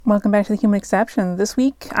Welcome back to The Human Exception. This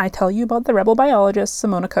week, I tell you about the rebel biologist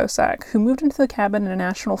Simona Kosak, who moved into the cabin in a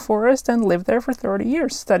national forest and lived there for 30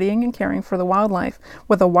 years, studying and caring for the wildlife,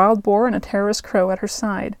 with a wild boar and a terrorist crow at her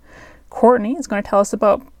side. Courtney is going to tell us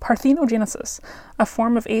about parthenogenesis, a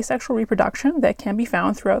form of asexual reproduction that can be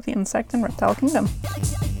found throughout the insect and reptile kingdom.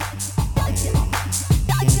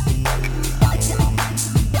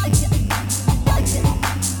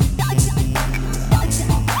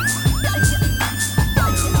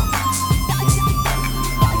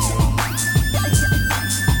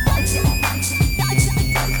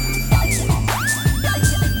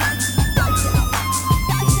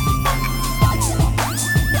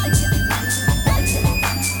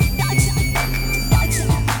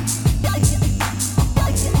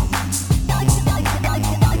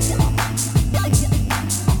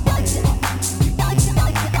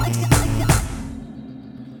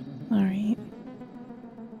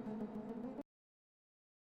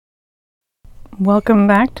 Welcome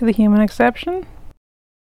back to The Human Exception.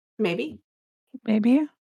 Maybe.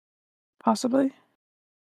 Possibly.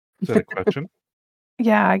 Is that a question?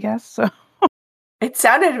 Yeah, I guess so. It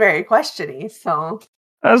sounded very question-y, so...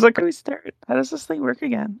 I was like, how do we start? How does this thing work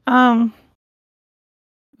again?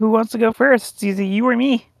 Who wants to go first? It's easy, you or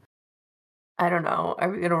me? I don't know.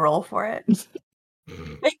 I'm gonna roll for it.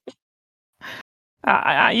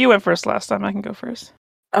 You went first last time. I can go first.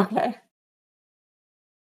 Okay.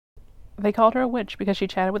 They called her a witch because she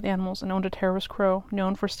chatted with animals and owned a terrorist crow,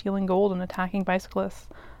 known for stealing gold and attacking bicyclists.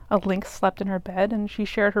 A lynx slept in her bed, and she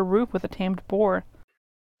shared her roof with a tamed boar.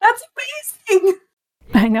 That's amazing!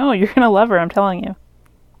 I know, you're gonna love her, I'm telling you.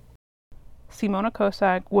 Simona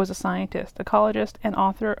Kosak was a scientist, ecologist, and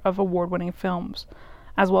author of award-winning films,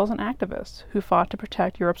 as well as an activist who fought to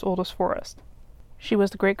protect Europe's oldest forest. She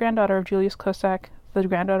was the great-granddaughter of Julius Kosak, the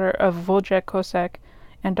granddaughter of Wojciech Kosak,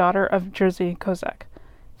 and daughter of Jerzy Kosak,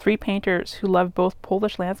 three painters who loved both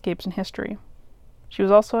Polish landscapes and history. She was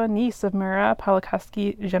also a niece of Mira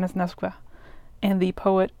Pawlikowska-Janeczewska and the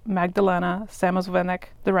poet Magdalena Samozwanek,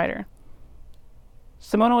 the writer.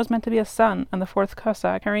 Simona was meant to be a son and the fourth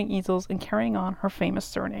Kosak, carrying easels and carrying on her famous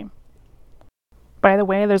surname. By the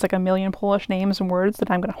way, there's like a million Polish names and words that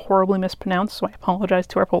I'm going to horribly mispronounce, so I apologize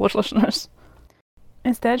to our Polish listeners.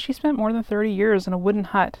 Instead, she spent more than 30 years in a wooden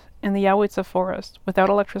hut in the Jawica forest, without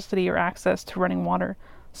electricity or access to running water.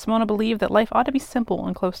 Simona believed that life ought to be simple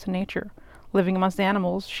and close to nature. Living amongst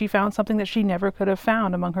animals, she found something that she never could have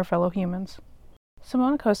found among her fellow humans.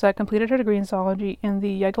 Simona Kosak completed her degree in zoology in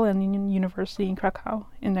the Jagiellonian University in Krakow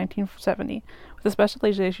in 1970, with a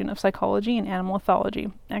specialization of psychology and animal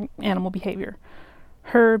ethology and animal behavior.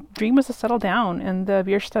 Her dream was to settle down in the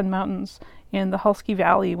Bierstadt Mountains in the Hulski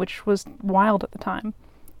Valley, which was wild at the time.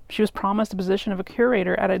 She was promised the position of a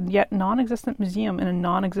curator at a yet non-existent museum in a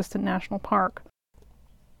non-existent national park.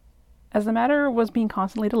 As the matter was being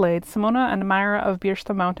constantly delayed, Simona and Myra of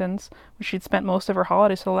Bierstadt Mountains, which she'd spent most of her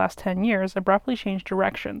holidays for the last 10 years, abruptly changed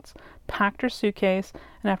directions, packed her suitcase,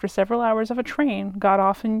 and after several hours of a train, got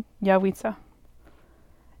off in Jawica.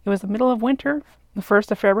 It was the middle of winter, the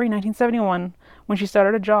 1st of February 1971, when she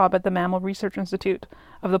started a job at the Mammal Research Institute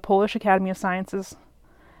of the Polish Academy of Sciences.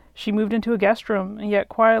 She moved into a guest room, and yet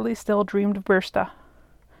quietly still dreamed of Bierstadt.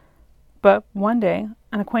 But one day,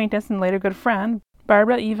 an acquaintance and later good friend,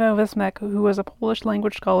 Barbara Eva Wismek, who was a Polish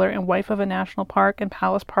language scholar and wife of a national park and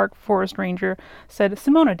Palace Park forest ranger, said,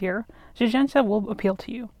 "Simona, dear, Jawica will appeal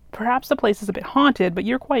to you. Perhaps the place is a bit haunted, but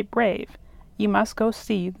you're quite brave. You must go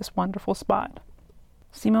see this wonderful spot."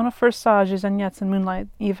 Simona first saw Jawica in moonlight,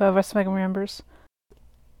 Eva Wismek remembers.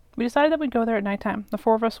 We decided that we'd go there at nighttime. The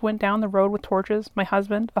four of us went down the road with torches, my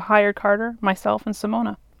husband, a hired carter, myself, and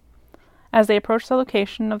Simona. As they approached the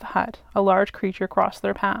location of the hut, a large creature crossed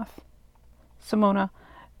their path. Simona,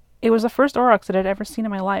 it was the first aurochs that I'd ever seen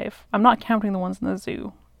in my life. I'm not counting the ones in the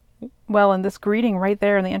zoo. Well, and this greeting right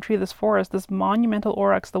there in the entry of this forest, this monumental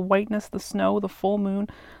aurochs, the whiteness, the snow, the full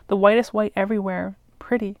moon, the whitest white everywhere,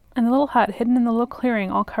 pretty. And the little hut hidden in the little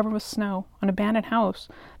clearing, all covered with snow, an abandoned house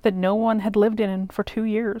that no one had lived in for 2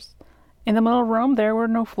 years. In the middle room there were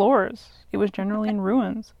no floors. It was generally in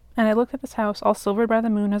ruins. And I looked at this house, all silvered by the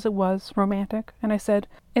moon as it was, romantic, and I said,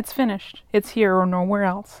 "It's finished. It's here or nowhere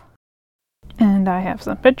else." And I have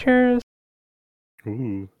some pictures.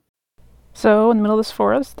 Ooh. So, in the middle of this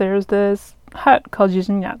forest, there's this hut called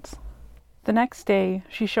Jawica. The next day,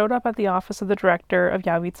 she showed up at the office of the director of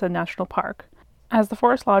Jawica National Park, as the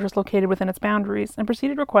forest lodge was located within its boundaries, and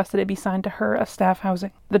proceeded to request that it be assigned to her as staff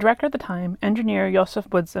housing. The director at the time, engineer Josef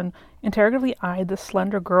Budson, interrogatively eyed this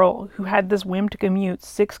slender girl who had this whim to commute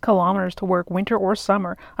 6 kilometers to work winter or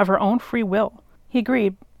summer of her own free will. He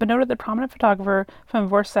agreed, but noted that prominent photographer from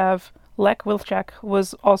Warsaw, Lech Wilczek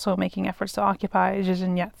was also making efforts to occupy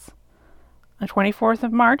Zhizhenets. On the 24th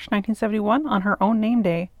of March, 1971, on her own name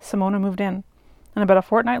day, Simona moved in, and about a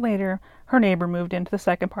fortnight later, her neighbor moved into the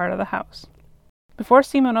second part of the house. Before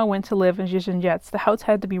Simona went to live in Zhizhenets, the house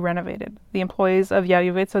had to be renovated. The employees of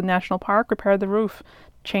Yayovitsa National Park repaired the roof,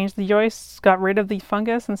 changed the joists, got rid of the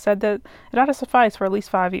fungus, and said that it ought to suffice for at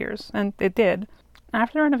least 5 years, and it did.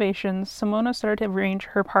 After the renovations, Simona started to arrange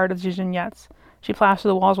her part of Zhizhenets. She plastered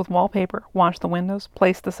the walls with wallpaper, washed the windows,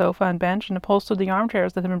 placed the sofa and bench, and upholstered the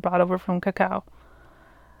armchairs that had been brought over from Kakao.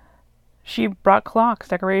 She brought clocks,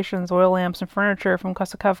 decorations, oil lamps, and furniture from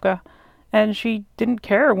Kosakavka, and she didn't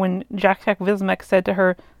care when Jacek Wismek said to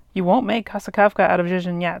her, "You won't make Kosakavka out of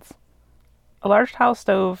Zhizhenets." A large tile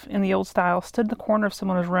stove in the old style stood in the corner of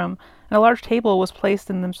Simona's room, and a large table was placed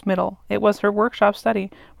in the middle. It was her workshop study,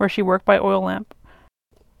 where she worked by oil lamp.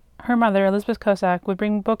 Her mother, Elizabeth Kosak, would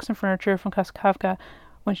bring books and furniture from Kosakavka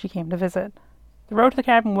when she came to visit. The road to the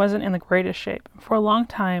cabin wasn't in the greatest shape. For a long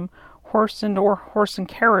time, horse and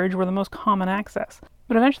carriage were the most common access.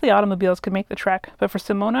 But eventually automobiles could make the trek. But for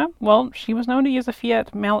Simona, well, she was known to use a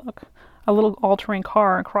Fiat Maluk, a little all-terrain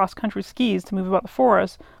car, and cross-country skis to move about the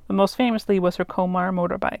forest, but most famously was her Komar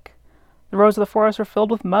motorbike. The roads of the forest were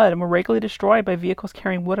filled with mud and were regularly destroyed by vehicles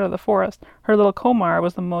carrying wood out of the forest. Her little Komar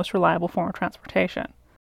was the most reliable form of transportation.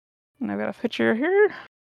 And I've got a picture here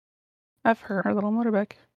of her little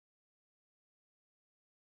motorbike.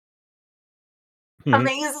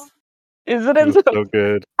 Amazing. Is it? It was so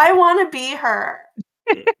good. I want to be her.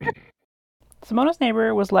 Simona's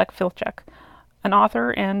neighbor was Lech Wilczek, an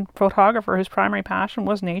author and photographer whose primary passion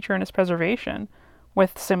was nature and its preservation.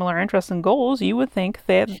 With similar interests and goals, you would think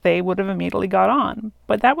that they would have immediately got on,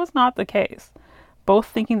 but that was not the case, both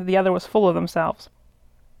thinking that the other was full of themselves.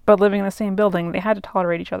 But living in the same building, they had to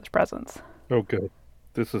tolerate each other's presence. Oh, good.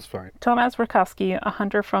 This is fine. Tomasz Warkowski, a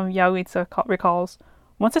hunter from Yałowitsa, recalls,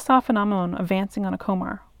 "Once I saw a phenomenon advancing on a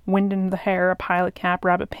Komar, wind in the hair, a pilot cap,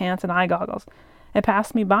 rabbit pants, and eye goggles. It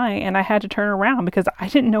passed me by, and I had to turn around because I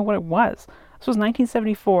didn't know what it was. This was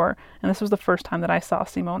 1974, and this was the first time that I saw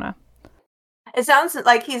Simona." It sounds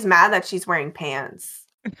like he's mad that she's wearing pants.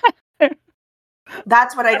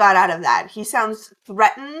 That's what I got out of that. He sounds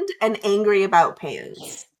threatened and angry about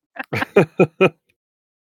pants.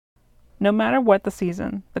 No matter what the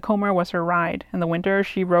season, the Komar was her ride. In the winter,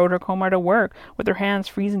 she rode her Komar to work, with her hands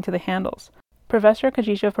freezing to the handles. Professor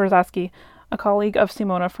Kazisha Porzaski, a colleague of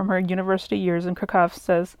Simona from her university years in Krakow,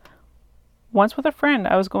 says, "Once with a friend,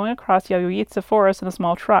 I was going across Yałowitsa forest in a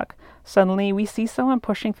small truck. Suddenly, we see someone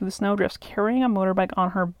pushing through the snowdrifts, carrying a motorbike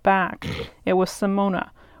on her back. It was Simona.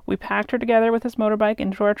 We packed her together with this motorbike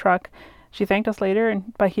into our truck. She thanked us later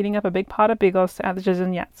by heating up a big pot of bigos at the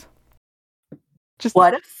Zhizhenets."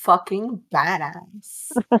 What a fucking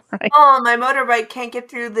badass. Right. Oh, my motorbike can't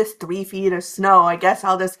get through this 3 feet of snow. I guess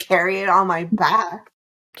I'll just carry it on my back.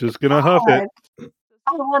 Just gonna huff it.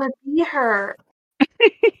 I want to be her.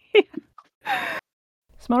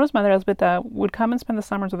 Simona's mother, Elzbieta, would come and spend the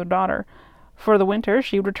summers with her daughter. For the winter,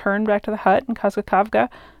 she would return back to the hut in Kosakavka,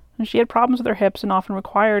 and she had problems with her hips and often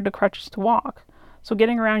required the crutches to walk. So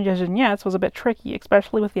getting around Zhizhenets was a bit tricky,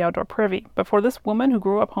 especially with the outdoor privy. But for this woman who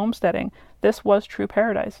grew up homesteading, this was true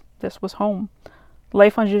paradise. This was home.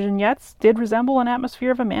 Life on Zhizhenets did resemble an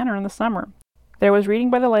atmosphere of a manor in the summer. There was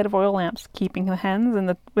reading by the light of oil lamps, keeping the hens,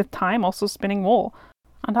 and with time also spinning wool.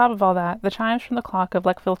 On top of all that, the chimes from the clock of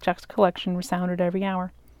Lech Wilczek's collection resounded every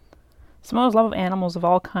hour. Simona's love of animals of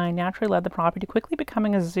all kinds naturally led the property to quickly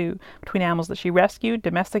becoming a zoo between animals that she rescued,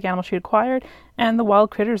 domestic animals she acquired, and the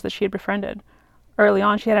wild critters that she had befriended. Early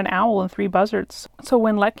on, she had an owl and 3 buzzards, so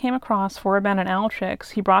when Lech came across 4 abandoned owl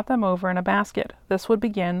chicks, he brought them over in a basket. This would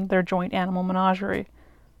begin their joint animal menagerie.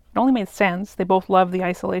 It only made sense. They both loved the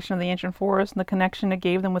isolation of the ancient forest and the connection it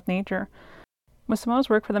gave them with nature. With Simona's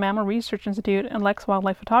work for the Mammal Research Institute and Lech's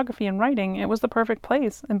wildlife photography and writing, it was the perfect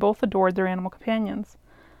place, and both adored their animal companions.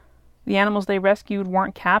 The animals they rescued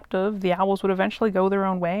weren't captive. The owls would eventually go their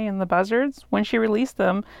own way, and the buzzards, when she released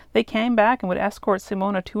them, they came back and would escort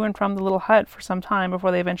Simona to and from the little hut for some time before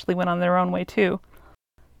they eventually went on their own way too.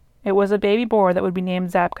 It was a baby boar that would be named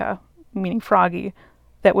Zabka, meaning froggy,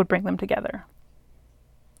 that would bring them together.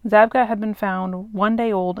 Zabka had been found 1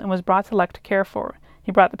 day old and was brought to Lech to care for.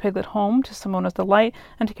 He brought the piglet home to Simona's delight,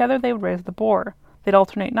 and together they would raise the boar. They'd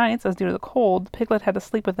alternate nights, as due to the cold, the piglet had to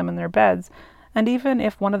sleep with them in their beds, and even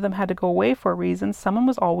if one of them had to go away for a reason, someone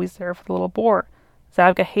was always there for the little boar.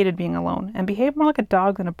 Zabka hated being alone, and behaved more like a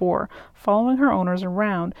dog than a boar, following her owners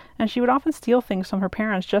around, and she would often steal things from her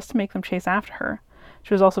parents just to make them chase after her.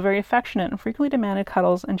 She was also very affectionate and frequently demanded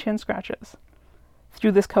cuddles and chin scratches.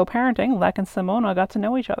 Through this co-parenting, Lech and Simona got to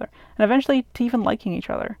know each other, and eventually to even liking each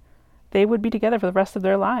other. they would be together for the rest of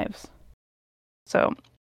their lives. So,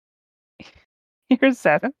 here's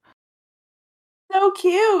Zeta. So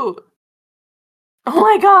cute. Oh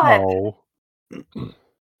my god. Oh.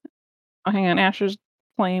 Oh, hang on, Asher's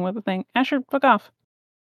playing with the thing. Asher, fuck off.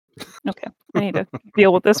 Okay, I need to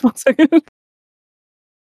deal with this 1 second.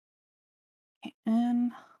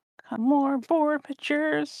 And got more board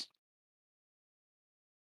pictures.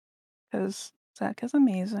 Because Zach is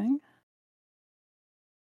amazing.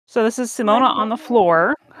 So this is Simona on the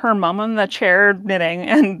floor, her mom on the chair knitting,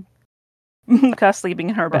 and Ka sleeping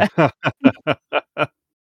in her bed.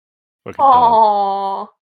 Aww.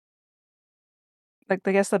 Like,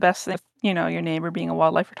 I guess the best thing, your neighbor being a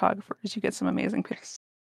wildlife photographer is you get some amazing pics.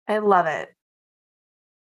 I love it.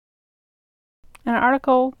 In an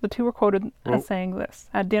article, the two were quoted as saying this.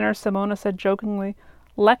 At dinner, Simona said jokingly,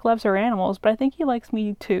 Lek loves her animals, but I think he likes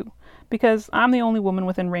me too, because I'm the only woman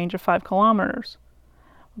within range of 5 kilometers.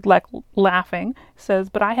 Lek, laughing, says,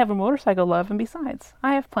 but I have a motorcycle love, and besides,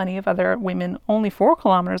 I have plenty of other women only 4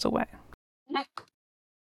 kilometers away.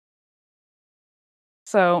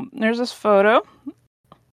 So, there's this photo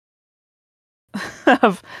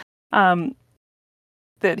of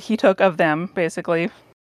that he took of them, basically.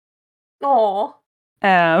 Aww.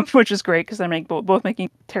 Which is great because they're both making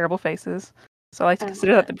terrible faces. So I like to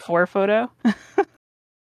consider that the before photo.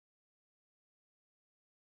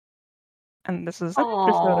 And this is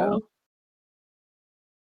after photo.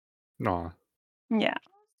 Aw. Yeah.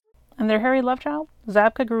 And their hairy love child,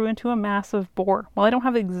 Zabka, grew into a massive boar. While I don't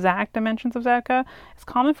have the exact dimensions of Zabka, it's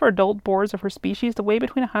common for adult boars of her species to weigh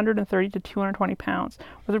between 130 to 220 pounds,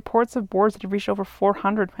 with reports of boars that have reached over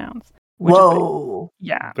 400 pounds. Whoa.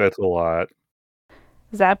 Yeah. That's a lot.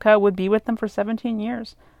 Zabka would be with them for 17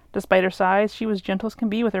 years. Despite her size, she was gentle as can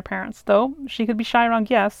be with her parents, though she could be shy around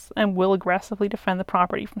guests and will aggressively defend the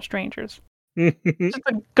property from strangers. Just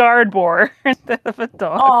a guard boar instead of a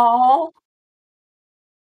dog. Aww.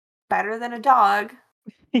 Better than a dog.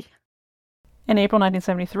 In April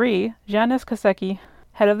 1973, Janis Kosecki,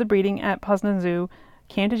 head of the breeding at Poznan Zoo,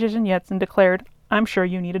 came to Zizhin and declared, I'm sure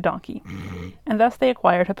you need a donkey. And thus they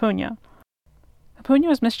acquired Hapunya. Hapunya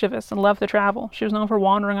was mischievous and loved to travel. She was known for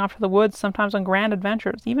wandering off to the woods, sometimes on grand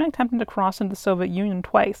adventures, even attempting to cross into the Soviet Union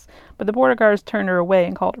twice, but the border guards turned her away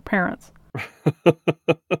and called her parents.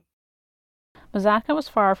 Mazaka was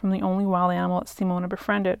far from the only wild animal that Simona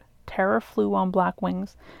befriended. Terror flew on black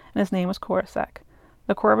wings, and his name was Korosek.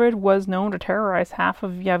 The corvid was known to terrorize half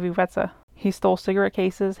of Yavuvetse. He stole cigarette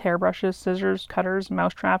cases, hairbrushes, scissors, cutters,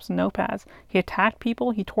 mousetraps, and notepads. He attacked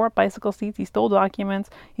people, he tore up bicycle seats, he stole documents,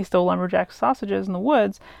 he stole lumberjack sausages in the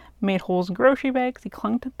woods, made holes in grocery bags, he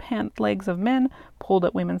clung to pant legs of men, pulled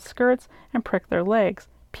at women's skirts, and pricked their legs.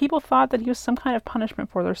 People thought that he was some kind of punishment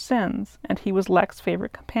for their sins, and he was Lek's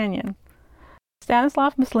favorite companion.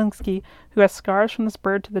 Stanislav Myslinski, who has scars from this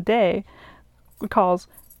bird to the day, recalls,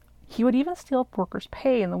 he would even steal workers'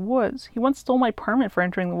 pay in the woods. He once stole my permit for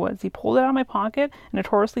entering the woods. He pulled it out of my pocket and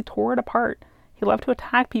notoriously tore it apart. He loved to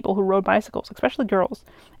attack people who rode bicycles, especially girls.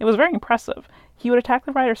 It was very impressive. He would attack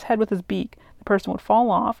the rider's head with his beak. The person would fall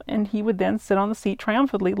off, and he would then sit on the seat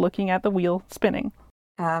triumphantly looking at the wheel spinning.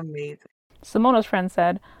 Amazing. Simona's friend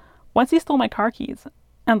said, once he stole my car keys.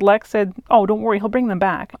 And Lek said, oh, don't worry, he'll bring them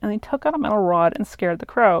back. And he took out a metal rod and scared the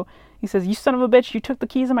crow. He says, you son of a bitch, you took the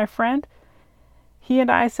keys of my friend? He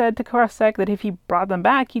and I said to Korosek that if he brought them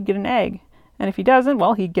back, he'd get an egg. And if he doesn't,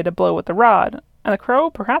 well, he'd get a blow with the rod. And the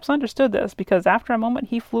crow perhaps understood this, because after a moment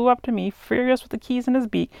he flew up to me, furious with the keys in his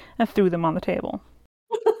beak, and threw them on the table.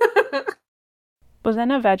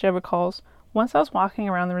 Bozena Veja recalls, once I was walking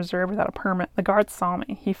around the reserve without a permit, the guard saw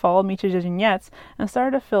me. He followed me to Zizhin and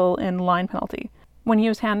started to fill in line penalty. When he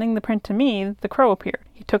was handing the print to me, the crow appeared.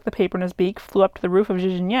 He took the paper in his beak, flew up to the roof of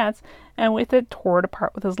Zizhin and with it tore it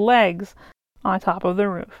apart with his legs on top of the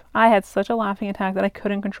roof. I had such a laughing attack that I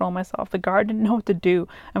couldn't control myself. The guard didn't know what to do,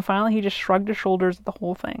 and finally he just shrugged his shoulders at the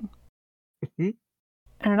whole thing. In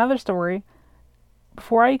another story,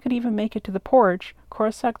 before I could even make it to the porch,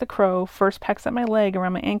 Korosek the crow first pecks at my leg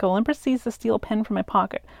around my ankle and proceeds to steal a pen from my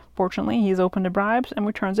pocket. Fortunately, he is open to bribes and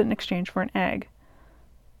returns it in exchange for an egg.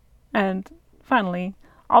 And finally,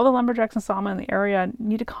 all the lumberjacks and sawmen in the area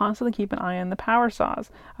need to constantly keep an eye on the power saws.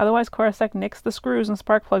 Otherwise, Korosek nicks the screws and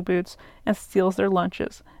spark plug boots and steals their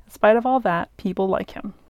lunches. In spite of all that, people like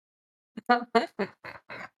him.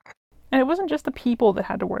 And it wasn't just the people that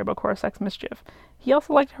had to worry about Korosek's mischief. He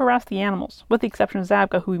also liked to harass the animals, with the exception of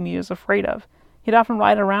Zabka, who he was afraid of. He'd often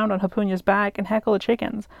ride around on Hapunya's back and heckle the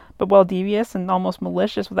chickens, but while devious and almost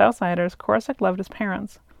malicious with outsiders, Korosek loved his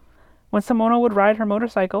parents. When Simona would ride her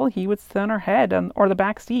motorcycle, he would sit on her head or the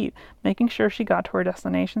back seat, making sure she got to her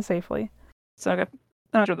destination safely. So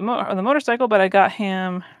not sure the motorcycle, but I got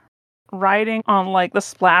him riding on like the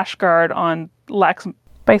splash guard on Lex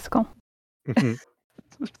bicycle.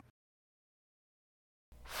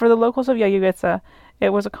 For the locals of Yayugetsa, it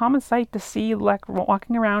was a common sight to see Lek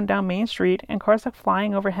walking around down Main Street and Korsak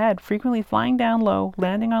flying overhead, frequently flying down low,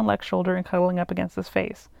 landing on Lek's shoulder and cuddling up against his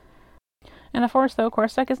face. In the forest, though,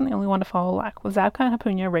 Korsak isn't the only one to follow Lek, with Zabka and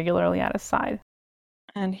Hapunya regularly at his side.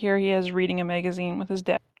 And here he is reading a magazine with his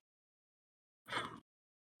dad.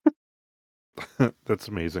 That's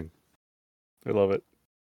amazing. I love it.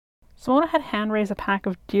 Simona had hand-raised a pack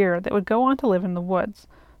of deer that would go on to live in the woods.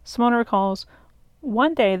 Simona recalls,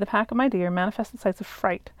 "One day the pack of my deer manifested signs of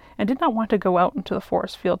fright and did not want to go out into the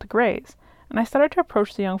forest field to graze, and I started to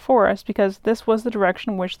approach the young forest because this was the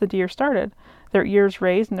direction in which the deer started, their ears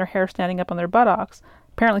raised and their hair standing up on their buttocks.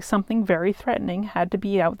 Apparently something very threatening had to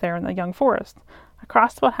be out there in the young forest. I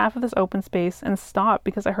crossed about half of this open space and stopped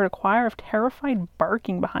because I heard a choir of terrified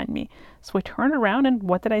barking behind me. So I turned around and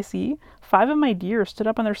what did I see? 5 of my deer stood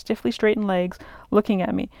up on their stiffly straightened legs, looking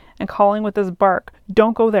at me and calling with this bark,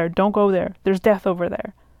 'Don't go there, don't go there, there's death over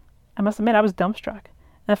there.' I must admit I was dumbstruck.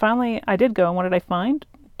 And finally I did go, and what did I find?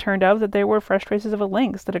 Turned out that there were fresh traces of a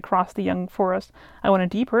lynx that had crossed the young forest. I went in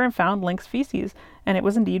deeper and found lynx feces, and it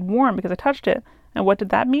was indeed warm because I touched it. And what did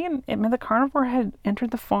that mean? It meant the carnivore had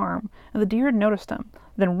entered the farm, and the deer had noticed them,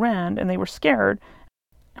 then ran, and they were scared.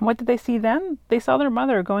 And what did they see then? They saw their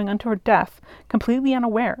mother going unto her death, completely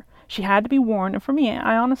unaware. She had to be warned, and for me,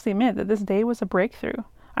 I honestly admit that this day was a breakthrough.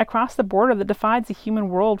 I crossed the border that divides the human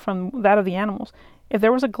world from that of the animals. If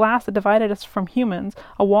there was a glass that divided us from humans,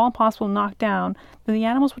 a wall impossible to knock down, then the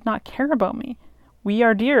animals would not care about me. We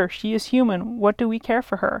are deer, she is human, what do we care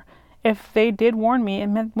for her? If they did warn me, it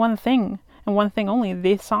meant one thing, and one thing only,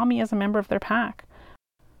 they saw me as a member of their pack.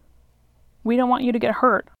 We don't want you to get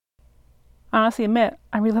hurt. I honestly admit,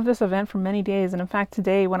 I relived this event for many days, and in fact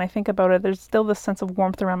today, when I think about it, there's still this sense of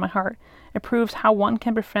warmth around my heart. It proves how one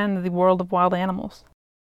can befriend the world of wild animals."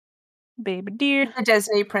 Baby deer. The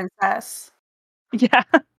Disney princess. Yeah.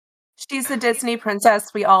 She's the Disney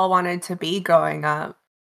princess we all wanted to be growing up.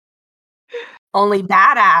 Only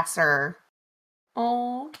badasser.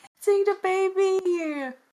 Oh, kissing the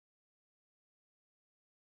baby.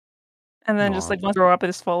 And then just like once grow up, I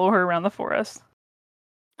just follow her around the forest.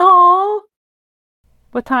 Oh.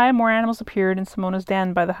 With time, more animals appeared in Simona's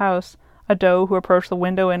den by the house. A doe who approached the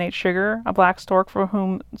window and ate sugar, a black stork for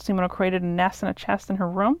whom Simona created a nest in a chest in her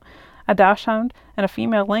room, a dachshund, and a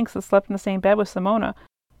female lynx that slept in the same bed with Simona,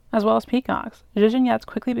 as well as peacocks. Zhizhinyats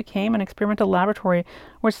quickly became an experimental laboratory,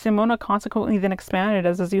 which Simona consequently then expanded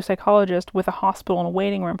as a zoo psychologist with a hospital and a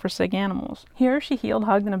waiting room for sick animals. Here she healed,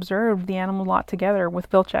 hugged, and observed the animal lot together with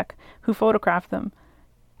Vilcek, who photographed them.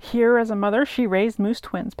 Here, as a mother, she raised moose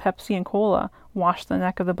twins, Pepsi and Cola, washed the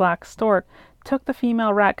neck of the black stork, took the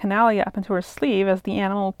female rat Canalia up into her sleeve as the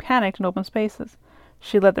animal panicked in open spaces.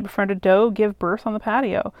 She let the befriended doe give birth on the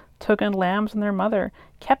patio, took in lambs and their mother,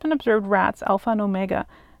 kept and observed rats Alpha and Omega,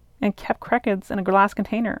 and kept crickets in a glass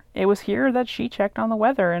container. It was here that she checked on the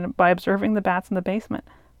weather and by observing the bats in the basement.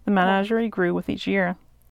 The menagerie grew with each year.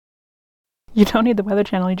 You don't need the Weather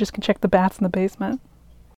Channel, you just can check the bats in the basement.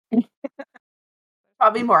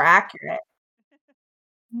 Probably more accurate.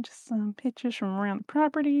 Just some pictures from around the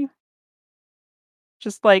property.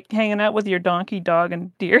 Just like hanging out with your donkey, dog,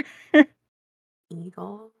 and deer.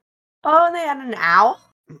 Eagle. Oh, and they had an owl?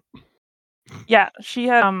 Yeah, she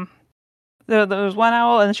had there was one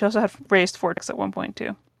owl, and she also had raised 4 ducks at one point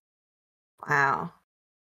too. Wow.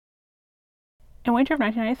 In winter of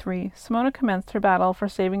 1993, Simona commenced her battle for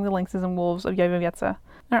saving the lynxes and wolves of Yayugetsa.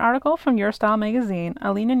 In an article from Eurostyle magazine,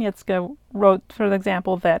 Alina Niecka wrote, for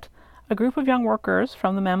example, that a group of young workers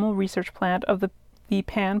from the mammal research plant of the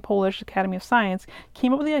Pan-Polish Academy of Science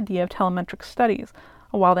came up with the idea of telemetric studies.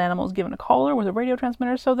 A wild animal is given a collar with a radio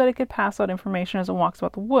transmitter so that it could pass out information as it walks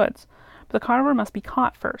about the woods. But the carnivore must be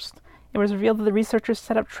caught first. It was revealed that the researchers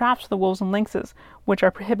set up traps for the wolves and lynxes, which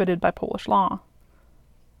are prohibited by Polish law.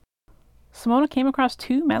 Simona came across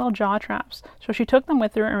 2 metal jaw traps, so she took them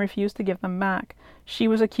with her and refused to give them back. She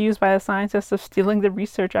was accused by the scientists of stealing the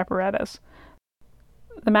research apparatus.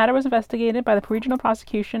 The matter was investigated by the regional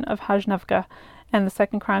prosecution of Hajnavka and the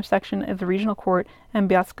Second Crime Section of the Regional Court in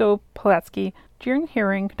Bielsko-Poletsky. During a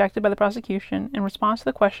hearing conducted by the prosecution in response to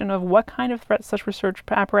the question of what kind of threat such research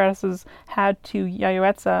apparatuses had to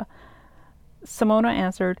Yayugetsa, Simona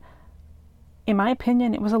answered, "In my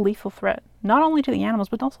opinion, it was a lethal threat, not only to the animals,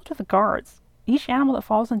 but also to the guards. Each animal that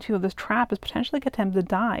falls into this trap is potentially condemned to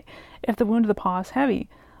die if the wound of the paw is heavy.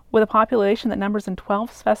 With a population that numbers in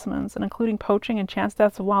 12 specimens, and including poaching and chance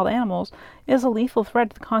deaths of wild animals, it is a lethal threat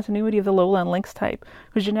to the continuity of the lowland lynx type,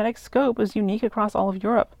 whose genetic scope is unique across all of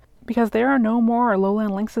Europe. Because there are no more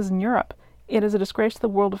lowland lynxes in Europe, it is a disgrace to the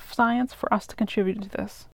world of science for us to contribute to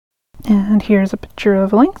this. And here's a picture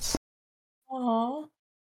of a lynx. Aww.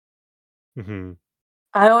 Mm-hmm.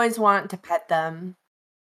 I always want to pet them.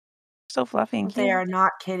 So fluffy and cute. They are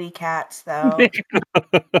not kitty cats, though.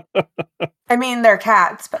 I mean, they're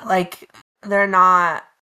cats, but like they're not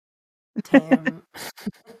tame.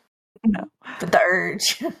 No. But the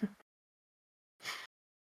urge.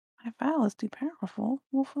 My file is too powerful.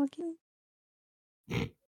 Well, fuck you.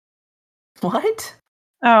 What?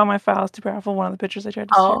 Oh, my file is too powerful. One of the pictures I tried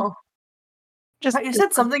to share. Oh. Just You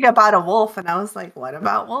said something about a wolf, and I was like, what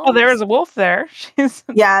about wolves? Oh, there is a wolf there. She's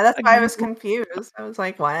Yeah, that's why I was confused. I was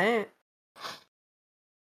like, what?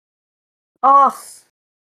 Oh,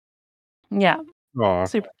 Yeah. Aw.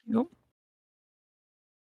 Super cute.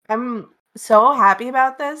 I'm so happy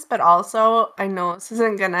about this, but also I know this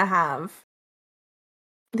isn't gonna have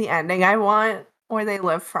the ending I want where they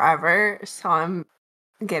live forever, so I'm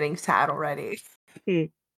getting sad already.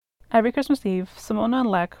 Every Christmas Eve, Simona and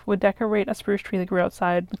Lek would decorate a spruce tree that grew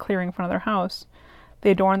outside the clearing in front of their house.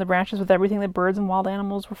 They adorned the branches with everything that birds and wild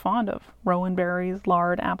animals were fond of: rowan berries,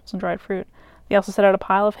 lard, apples, and dried fruit. They also set out a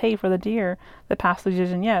pile of hay for the deer that passed the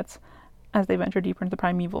Zizignettes as they ventured deeper into the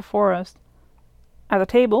primeval forest. At the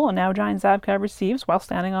table, a now giant Zabka receives, while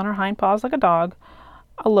standing on her hind paws like a dog,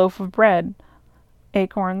 a loaf of bread,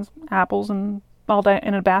 acorns, apples, and all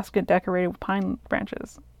in a basket decorated with pine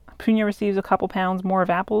branches. Punya receives a couple pounds more of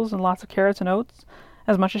apples and lots of carrots and oats,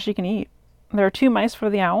 as much as she can eat. There are 2 mice for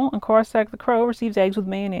the owl, and Korosek the crow receives eggs with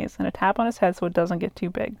mayonnaise and a tap on his head so it doesn't get too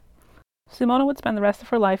big. Simona would spend the rest of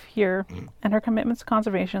her life here, and her commitments to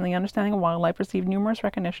conservation and the understanding of wildlife received numerous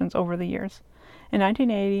recognitions over the years. In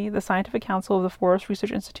 1980, the Scientific Council of the Forest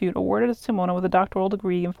Research Institute awarded Simona with a doctoral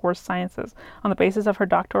degree in forest sciences on the basis of her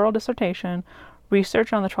doctoral dissertation,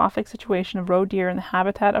 Research on the Trophic Situation of Roe Deer in the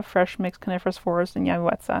Habitat of Fresh Mixed Coniferous Forest in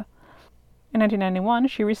Yawetsa. In 1991,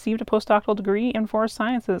 she received a postdoctoral degree in forest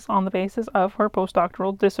sciences on the basis of her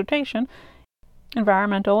postdoctoral dissertation,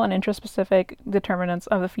 Environmental and Intraspecific Determinants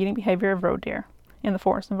of the Feeding Behavior of Roe Deer in the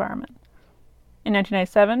Forest Environment. In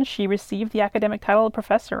 1997, she received the academic title of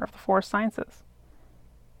Professor of the Forest Sciences.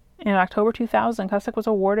 In October 2000, Kusek was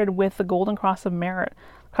awarded with the Golden Cross of Merit.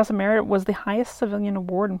 The Cross of Merit was the highest civilian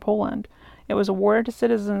award in Poland. It was awarded to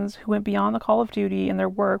citizens who went beyond the call of duty in their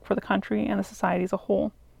work for the country and the society as a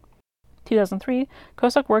whole. 2003,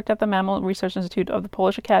 Kosek worked at the Mammal Research Institute of the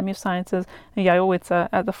Polish Academy of Sciences in Jajowicza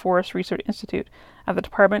at the Forest Research Institute at the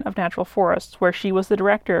Department of Natural Forests, where she was the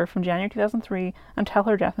director from January 2003 until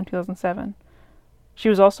her death in 2007. She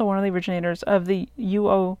was also one of the originators of the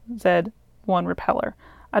UOZ-1 repeller,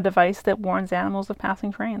 a device that warns animals of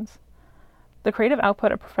passing trains. The creative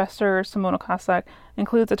output of Professor Simona Kosek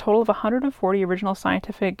includes a total of 140 original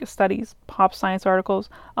scientific studies, pop science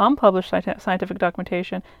articles, unpublished scientific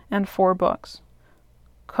documentation, and 4 books.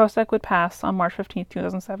 Kosek would pass on March 15,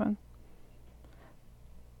 2007.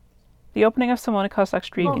 The opening of Simona Kosek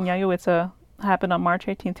Street in Jajowicza happened on March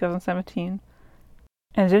 18, 2017,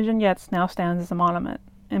 and Zizigniets now stands as a monument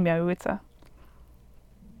in Jajowicza.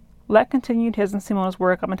 Lek continued his and Simona's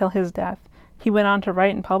work up until his death. He went on to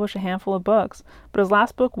write and publish a handful of books, but his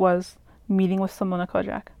last book was Meeting with Simona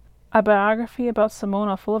Kojak, a biography about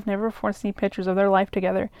Simona full of never-before-seen pictures of their life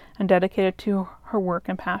together and dedicated to her work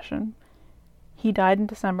and passion. He died in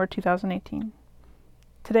December 2018.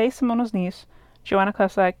 Today, Simona's niece, Joanna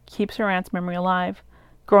Kosek, keeps her aunt's memory alive.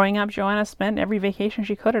 Growing up, Joanna spent every vacation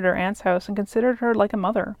she could at her aunt's house and considered her like a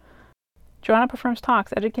mother. Joanna performs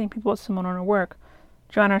talks educating people about Simona and her work.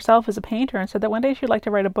 Joanna herself is a painter and said that one day she'd like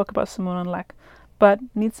to write a book about Simona and Lek, but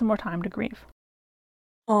needs some more time to grieve.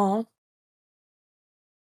 Oh.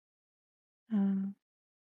 This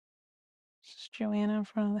is Joanna in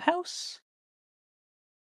front of the house.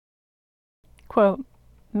 Quote,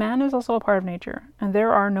 "Man is also a part of nature, and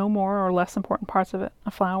there are no more or less important parts of it,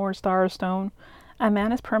 a flower, star, or stone, and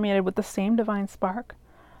man is permeated with the same divine spark.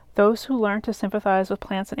 Those who learn to sympathize with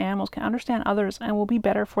plants and animals can understand others and will be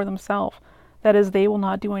better for themselves. That is, they will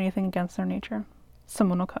not do anything against their nature."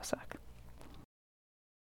 Simona Kosek.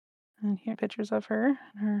 And here are pictures of her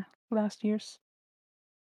in her last years.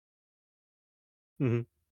 Mm-hmm.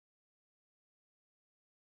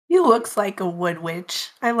 He looks like a wood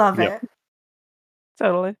witch. I love it.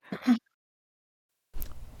 Totally.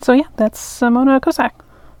 So yeah, that's Simona Kosek.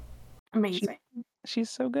 Amazing.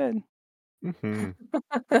 She's so good. Mm-hmm.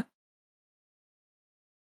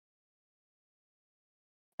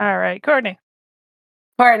 All right, Courtney.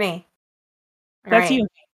 Courtney. That's Right.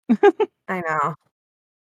 you. I know.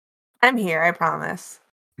 I'm here, I promise.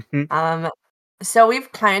 Mhm. So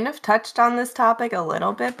we've kind of touched on this topic a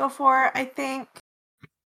little bit before, I think.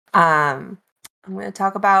 I'm going to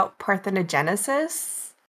talk about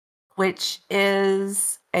parthenogenesis, which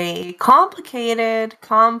is a complicated,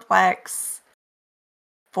 complex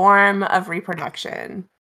form of reproduction.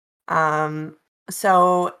 Um,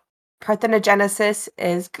 so parthenogenesis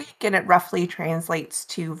is Greek and it roughly translates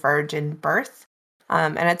to virgin birth.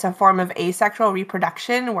 And it's a form of asexual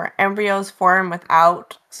reproduction where embryos form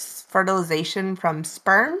without fertilization from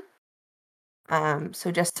sperm. So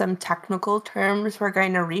just some technical terms we're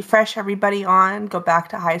going to refresh everybody on. Go back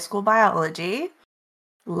to high school biology.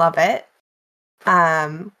 Love it.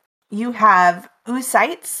 You have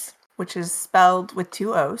oocytes, which is spelled with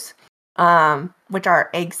two O's, which are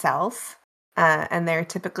egg cells, and they're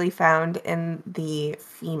typically found in the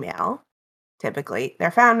female. Typically, they're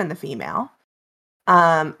found in the female.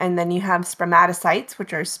 And then you have spermatocytes,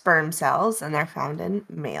 which are sperm cells, and they're found in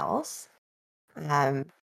males. Um,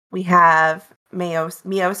 we have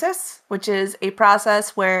meiosis, which is a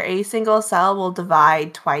process where a single cell will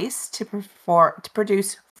divide twice to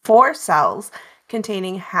produce 4 cells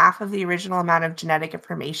containing half of the original amount of genetic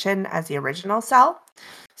information as the original cell.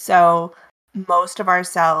 So most of our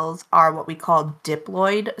cells are what we call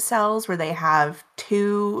diploid cells, where they have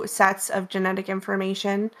 2 sets of genetic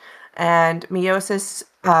information. And meiosis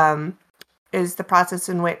is the process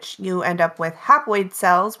in which you end up with haploid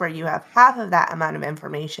cells where you have half of that amount of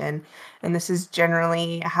information. And this is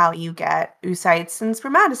generally how you get oocytes and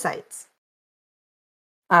spermatocytes.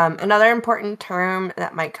 Another important term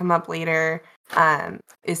that might come up later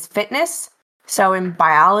is fitness. So in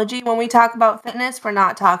biology, when we talk about fitness, we're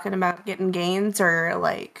not talking about getting gains or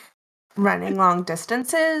like running long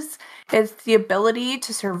distances. It's the ability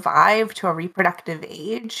to survive to a reproductive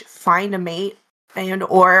age, find a mate, and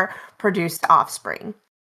or produce offspring.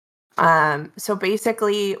 So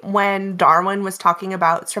basically, when Darwin was talking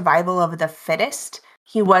about survival of the fittest,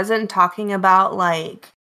 he wasn't talking about like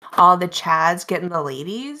all the Chads getting the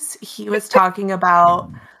ladies. He was talking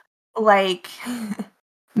about like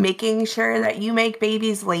making sure that you make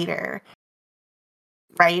babies later.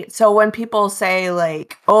 Right? So when people say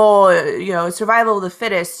like, oh, survival of the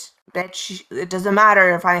fittest, bitch, it doesn't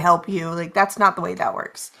matter if I help you. Like, that's not the way that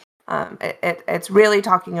works. It's really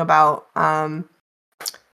talking about an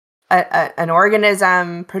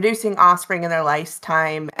organism producing offspring in their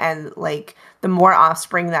lifetime, and like the more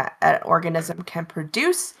offspring that an organism can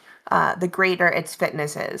produce, the greater its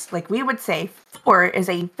fitness is. Like we would say, Thor is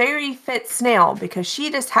a very fit snail because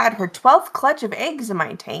she just had her 12th clutch of eggs in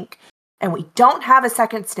my tank, and we don't have a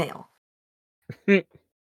second snail.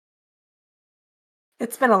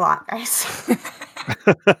 It's been a lot, guys.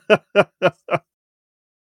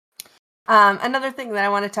 Another thing that I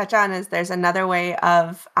want to touch on is there's another way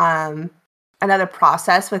of another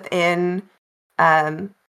process within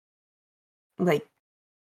like,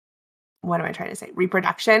 what am I trying to say?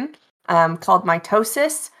 Reproduction, called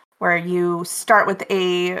mitosis, where you start with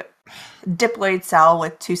a diploid cell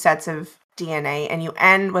with 2 sets of DNA and you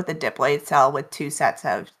end with a diploid cell with 2 sets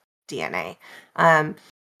of DNA.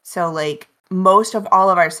 So like most of all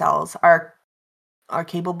of our cells are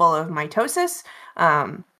capable of mitosis.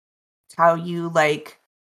 How you like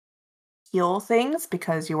heal things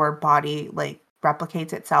because your body like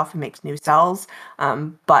replicates itself and makes new cells.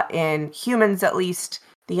 But in humans, at least,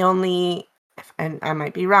 the only, and I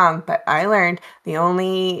might be wrong, but I learned the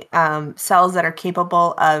only cells that are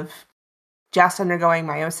capable of just undergoing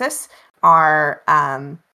meiosis are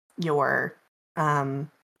your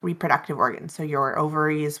reproductive organs. So your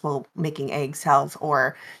ovaries will making egg cells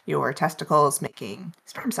or your testicles making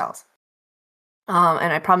sperm cells.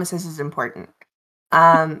 And I promise this is important.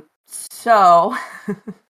 So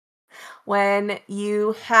when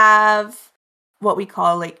you have what we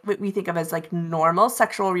call like what we think of as like normal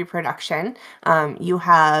sexual reproduction, you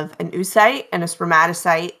have an oocyte and a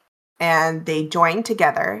spermatocyte, and they join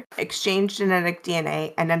together, exchange genetic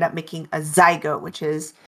DNA, and end up making a zygote, which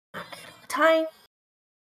is a tiny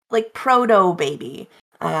like proto baby.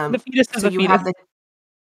 The fetus is So a you fetus. have the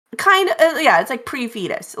kind of it's like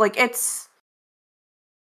pre-fetus. Like it's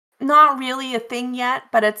not really a thing yet,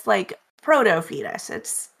 but it's like proto fetus.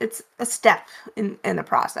 It's a step in the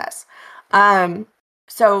process.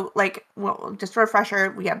 So like, well, just a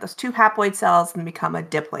refresher, we have those 2 haploid cells and become a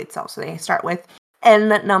diploid cell. So they start with n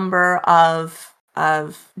number of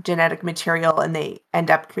genetic material, and they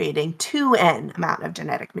end up creating 2n amount of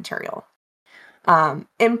genetic material.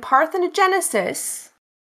 In parthenogenesis,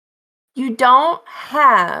 you don't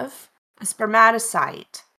have a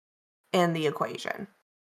spermatocyte in the equation.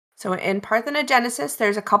 So in parthenogenesis,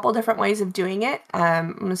 there's a couple different ways of doing it.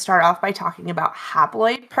 I'm going to start off by talking about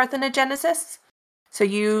haploid parthenogenesis. So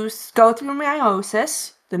you go through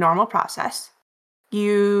meiosis, the normal process.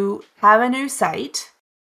 You have a oocyte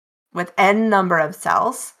with n number of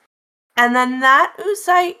cells, and then that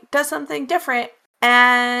oocyte does something different,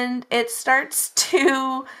 and it starts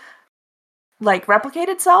to replicate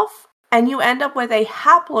itself, and you end up with a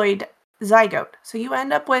haploid zygote. So you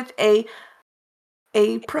end up with a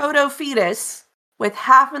proto-fetus with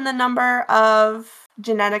half in the number of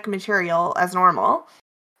genetic material as normal,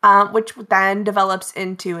 which then develops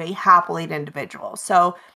into a haploid individual.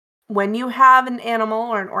 So when you have an animal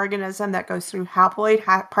or an organism that goes through haploid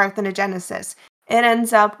parthenogenesis, it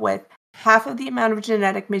ends up with half of the amount of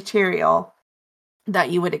genetic material that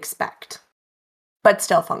you would expect, but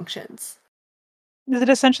still functions. Is it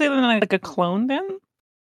essentially like a clone then?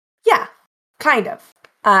 Yeah, kind of.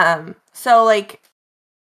 So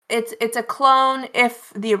it's a clone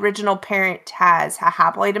if the original parent has a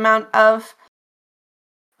haploid amount of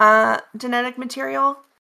genetic material,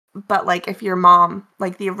 but if your mom,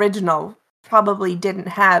 the original, probably didn't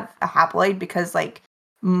have a haploid because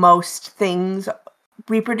most things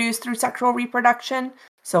reproduce through sexual reproduction,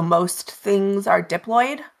 so most things are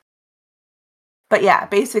diploid. But yeah,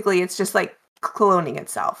 basically it's just cloning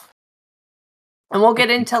itself. And we'll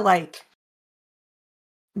get into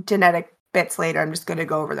genetic bits later. I'm just going to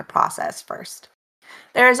go over the process first.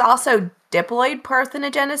 There is also diploid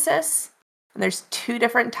parthenogenesis. And there's two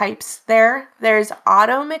different types there. There's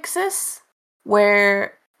automixis,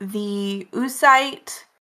 where the oocyte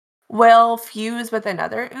will fuse with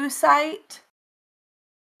another oocyte.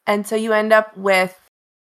 And so you end up with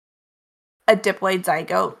a diploid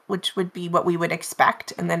zygote, which would be what we would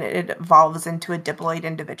expect. And then it evolves into a diploid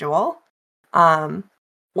individual.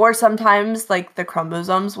 Or sometimes the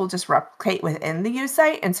chromosomes will just replicate within the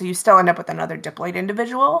oocyte, and so you still end up with another diploid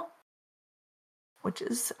individual, which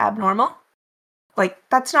is abnormal.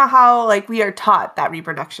 That's not how we are taught that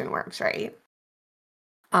reproduction works, right?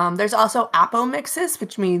 There's also apomixis,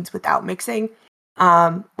 which means without mixing,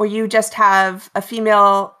 where you just have a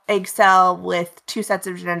female egg cell with two sets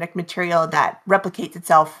of genetic material that replicates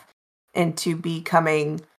itself into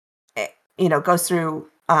becoming, goes through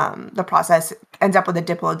the process, ends up with a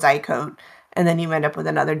diploid zygote, and then you end up with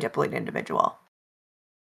another diploid individual.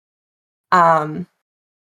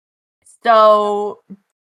 So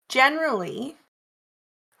generally,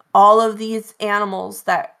 all of these animals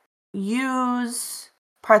that use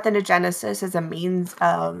parthenogenesis as a means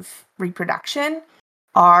of reproduction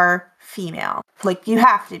are female. You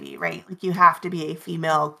have to be, right? You have to be a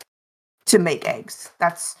female to make eggs.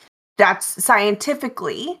 That's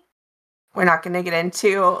scientifically. We're not going to get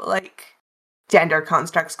into gender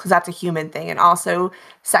constructs because that's a human thing, and also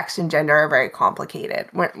sex and gender are very complicated.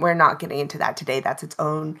 We're not getting into that today. That's its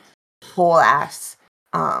own whole ass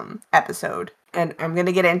episode. And I'm going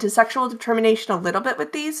to get into sexual determination a little bit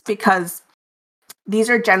with these because these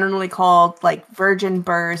are generally called virgin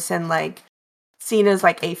births and seen as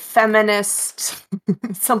a feminist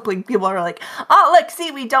something. People are oh, look,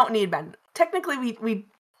 see, we don't need men. Technically, we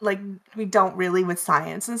don't really with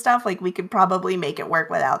science and stuff. We could probably make it work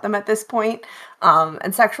without them at this point.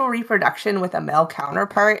 And sexual reproduction with a male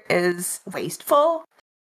counterpart is wasteful.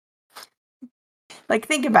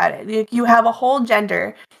 Think about it. You have a whole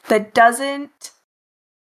gender that doesn't,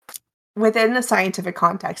 within the scientific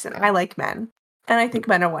context, and I like men, and I think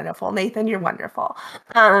men are wonderful. Nathan, you're wonderful.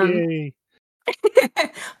 Yay.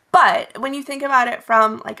 But when you think about it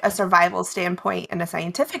from a survival standpoint and a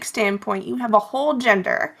scientific standpoint, you have a whole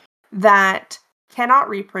gender that cannot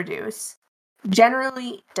reproduce,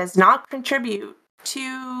 generally does not contribute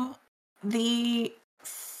to the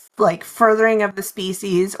furthering of the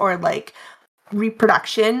species or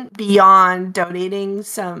reproduction beyond donating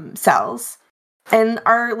some cells, and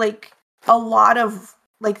are a lot of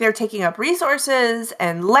they're taking up resources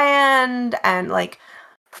and land, and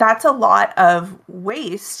that's a lot of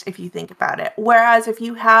waste if you think about it. Whereas if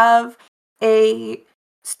you have a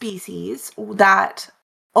species that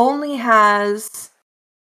only has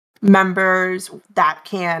members that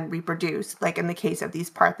can reproduce, in the case of these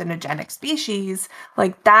parthenogenic species,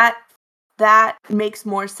 that makes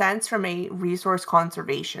more sense from a resource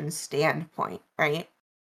conservation standpoint, right?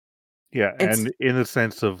 Yeah, and in the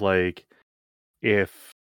sense of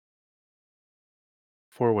if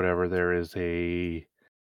for whatever there is a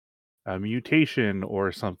mutation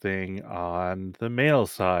or something on the male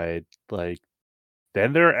side,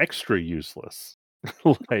 then they're extra useless.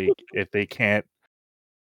 If they can't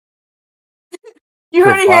You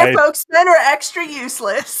heard it here, provide, folks. Men are extra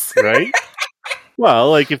useless. right?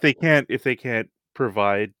 Well, if they can't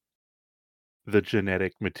provide the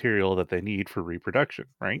genetic material that they need for reproduction,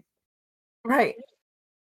 right? Right.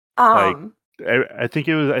 Like, Um, I think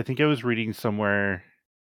I was reading somewhere.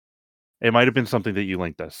 It might have been something that you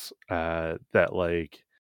linked us. That like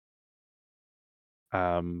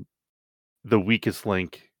um, the weakest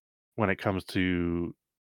link when it comes to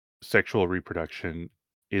sexual reproduction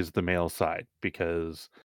is the male side, because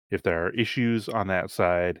if there are issues on that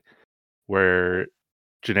side where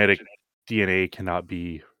genetic DNA cannot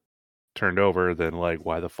be turned over, then like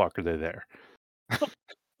why the fuck are they there?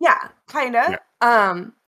 yeah, kinda. Yeah.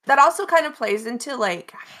 That also kind of plays into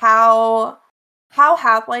like how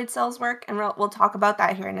haploid cells work, and we'll talk about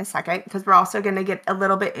that here in a second because we're also going to get a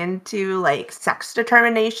little bit into like sex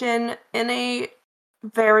determination in a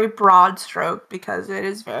very broad stroke because it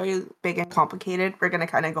is very big and complicated. We're going to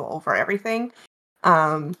kind of go over everything.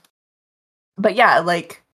 But yeah,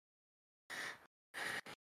 like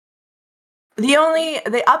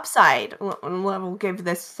the upside, we'll give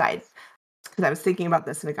this side because I was thinking about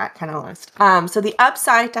this and it got kind of lost. So the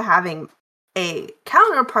upside to having a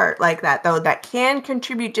counterpart like that, though, that can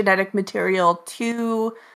contribute genetic material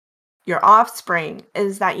to your offspring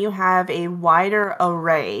is that you have a wider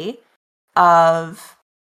array of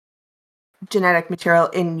genetic material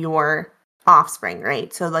in your offspring,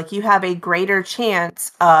 right? So, like, you have a greater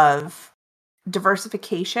chance of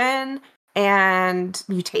diversification and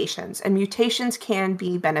mutations. And mutations can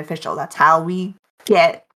be beneficial. That's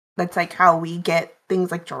like how we get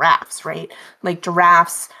things like giraffes, right? Like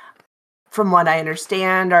giraffes, from what I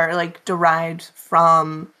understand, are like derived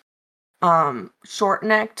from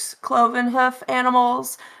short-necked cloven hoof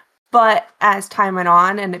animals. But as time went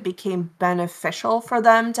on and it became beneficial for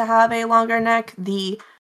them to have a longer neck, the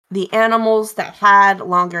animals that had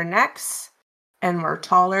longer necks and were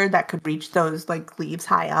taller that could reach those like leaves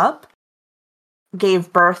high up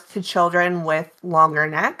gave birth to children with longer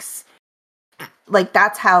necks. Like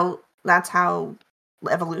that's how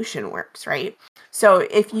evolution works, right? So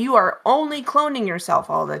if you are only cloning yourself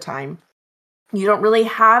all the time, you don't really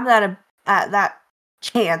have that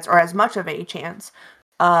chance or as much of a chance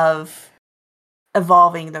of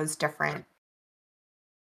evolving those different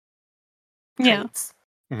Yeah. traits.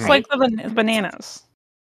 It's Right? like the bananas.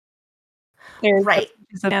 There's Right.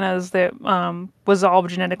 bananas that was all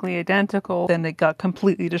genetically identical, then they got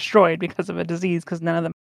completely destroyed because of a disease because none of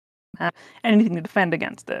them had anything to defend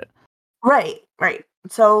against it. Right.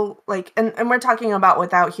 So like and we're talking about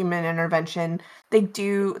without human intervention.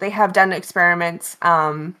 They have done experiments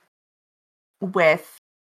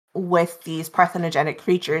with these parthenogenic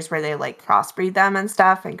creatures where they like crossbreed them and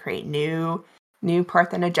stuff and create new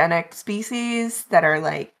parthenogenic species that are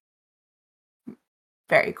like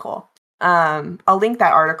very cool. I'll link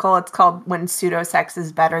that article. It's called When Pseudosex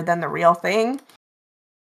is Better Than the Real Thing,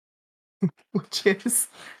 which is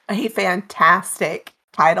a fantastic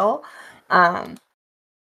title. And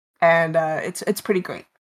it's pretty great.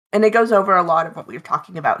 And it goes over a lot of what we were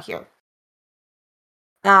talking about here.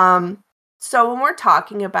 So when we're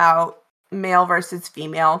talking about male versus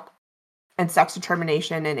female and sex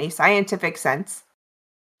determination in a scientific sense,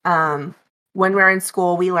 when we're in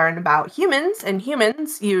school, we learn about humans, and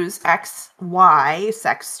humans use XY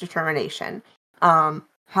sex determination.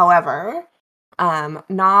 However,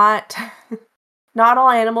 not all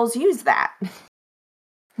animals use that.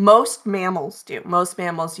 Most mammals do. Most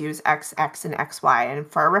mammals use XX and XY.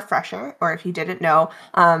 And for a refresher, or if you didn't know,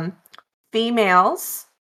 females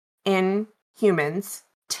in humans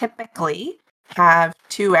typically have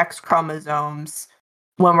 2 X chromosomes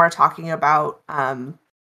when we're talking about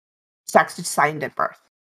sex assigned at birth.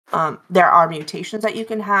 There are mutations that you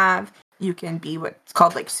can have. You can be what's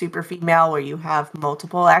called like super female, where you have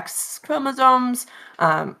multiple X chromosomes,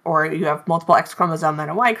 or you have multiple X chromosome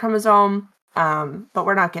and a Y chromosome. But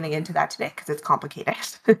we're not getting into that today because it's complicated.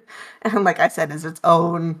 And like I said, is its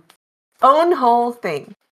own whole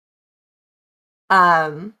thing.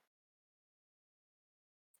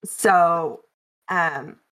 So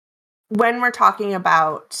when we're talking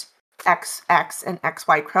about XX and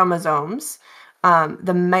XY chromosomes,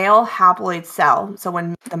 the male haploid cell, so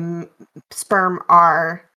when the sperm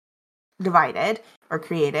are divided or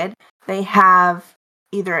created, they have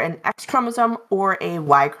either an X chromosome or a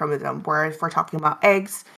Y chromosome, where if we're talking about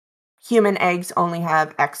eggs, human eggs only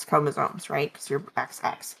have X chromosomes, right? Because you're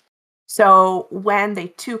XX. So when they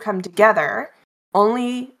two come together,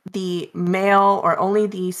 only the male or only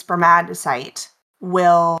the spermatocyte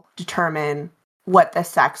will determine what the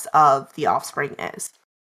sex of the offspring is.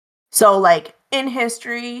 So, like, in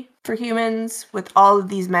history for humans, with all of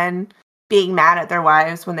these men being mad at their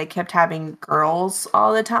wives when they kept having girls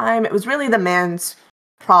all the time, it was really the man's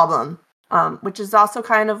problem which is also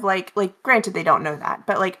kind of like granted they don't know that,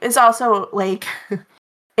 but like it's also like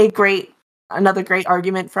another great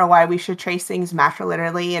argument for why we should trace things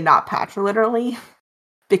matrilinearly and not patrilinearly,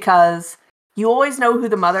 because you always know who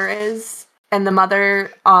the mother is, and the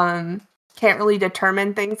mother can't really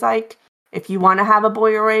determine things like if you want to have a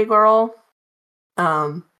boy or a girl.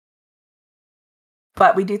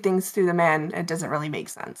 But we do things through the man, it doesn't really make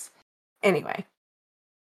sense. Anyway.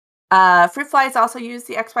 Fruit flies also use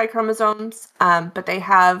the XY chromosomes, but they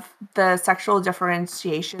have the sexual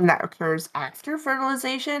differentiation that occurs after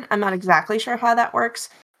fertilization. I'm not exactly sure how that works.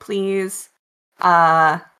 Please,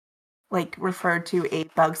 refer to a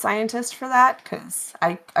bug scientist for that, because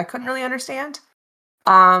I couldn't really understand.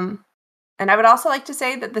 And I would also like to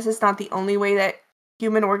say that this is not the only way that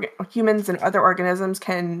humans and other organisms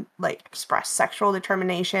can express sexual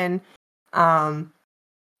determination.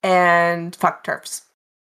 And fuck turfs.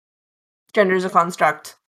 Gender is a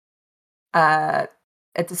construct.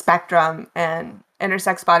 It's a spectrum, and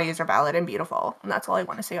intersex bodies are valid and beautiful. And that's all I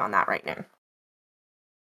want to say on that right now.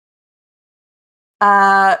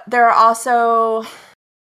 There are also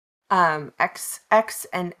XX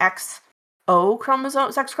and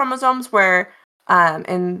XO sex chromosomes, where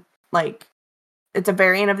it's a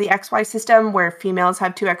variant of the XY system where females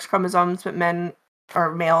have 2 X chromosomes, but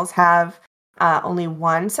males have only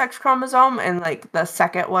 1 sex chromosome, and the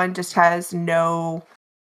second one just has no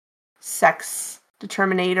sex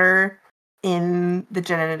determinator in the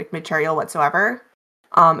genetic material whatsoever.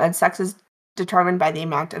 And sex is determined by the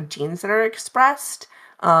amount of genes that are expressed.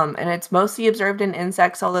 And it's mostly observed in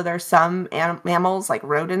insects, although there are some mammals like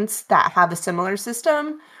rodents that have a similar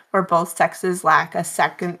system where both sexes lack a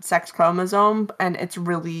second sex chromosome, and it's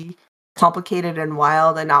really complicated and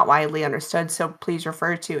wild and not widely understood. So please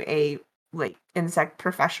refer to a insect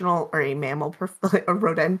professional or a mammal a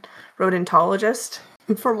rodentologist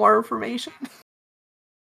for more information.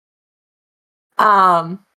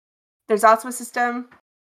 There's also a system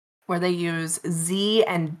where they use Z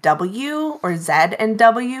and W or Z and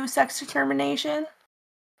W sex determination,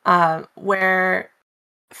 where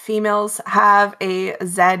females have a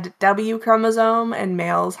ZW chromosome and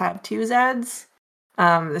males have 2 Zs.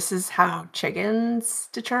 This is how chickens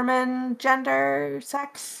determine gender,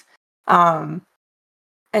 sex. And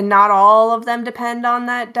not all of them depend on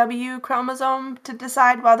that W chromosome to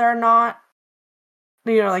decide whether or not,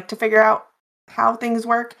 to figure out how things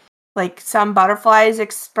work. Some butterflies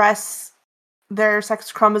express their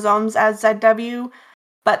sex chromosomes as ZW,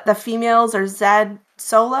 but the females are Z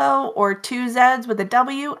solo or 2 Zs with a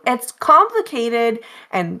W. It's complicated,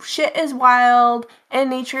 and shit is wild, and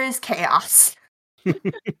nature is chaos.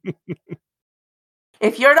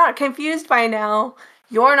 If you're not confused by now,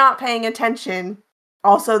 you're not paying attention.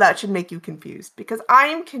 Also, that should make you confused, because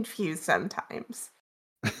I'm confused sometimes.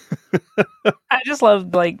 I just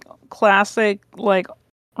love classic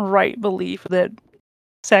right belief that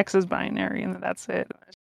sex is binary and that's it.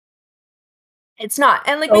 It's not,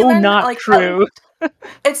 and we learned not true.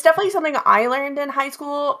 It's definitely something I learned in high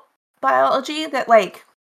school biology, that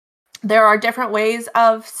there are different ways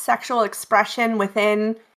of sexual expression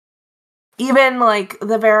within even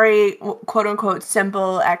the very quote unquote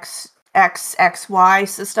simple XXY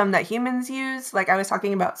system that humans use. I was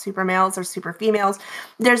talking about super males or super females.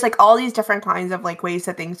 There's all these different kinds of ways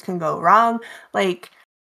that things can go wrong.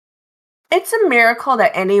 It's a miracle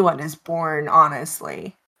that anyone is born,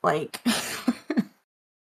 honestly.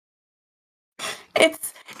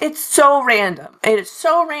 It's so random. It is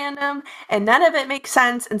so random, and none of it makes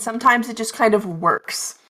sense, and sometimes it just kind of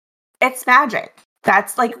works. It's magic.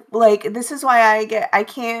 That's this is why I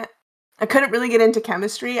couldn't really get into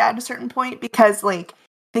chemistry at a certain point, because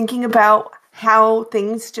thinking about how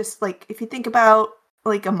things just if you think about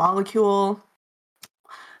a molecule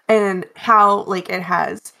and how it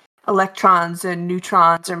has electrons and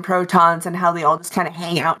neutrons and protons and how they all just kind of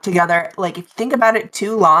hang out together. If you think about it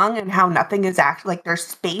too long and how nothing is actually there's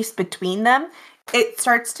space between them, it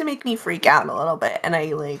starts to make me freak out a little bit, and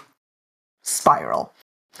I spiral.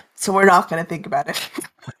 So we're not going to think about it.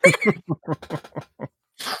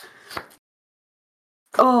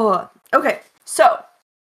 Oh, okay. So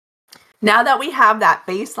now that we have that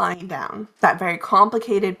baseline down, that very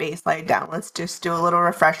complicated baseline down, let's just do a little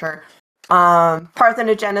refresher.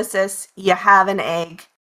 Parthenogenesis, you have an egg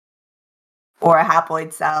or a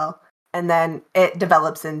haploid cell, and then it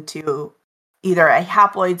develops into either a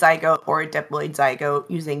haploid zygote or a diploid zygote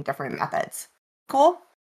using different methods. Cool?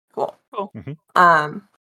 Cool. Mm-hmm.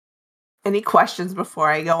 Any questions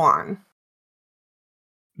before I go on?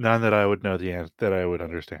 None that I would know the answer, that I would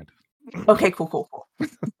understand. Okay, cool.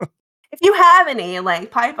 If you have any,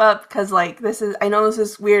 like, pipe up, because, like, I know this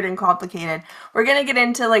is weird and complicated. We're gonna get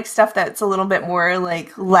into, like, stuff that's a little bit more,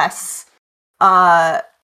 like, less,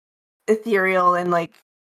 ethereal and, like,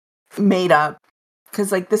 made up.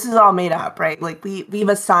 Because, like, this is all made up, right? Like, we've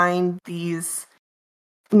assigned these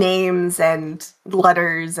names and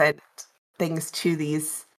letters and things to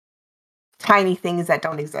these tiny things that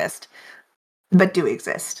don't exist, but do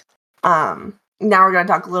exist. Now we're gonna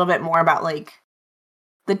talk a little bit more about, like,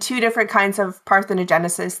 the two different kinds of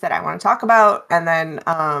parthenogenesis that I want to talk about, and then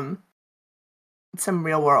some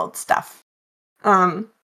real world stuff.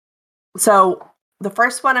 So the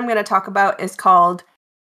first one I'm going to talk about is called,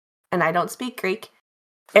 and I don't speak Greek,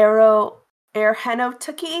 Erhenotuki.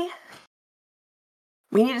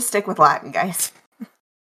 We need to stick with Latin, guys.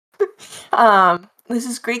 This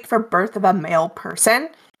is Greek for birth of a male person.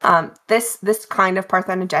 This kind of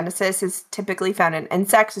parthenogenesis is typically found in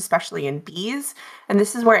insects, especially in bees, and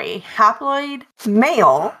this is where a haploid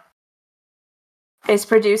male is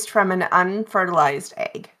produced from an unfertilized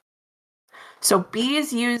egg. So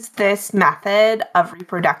bees use this method of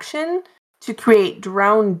reproduction to create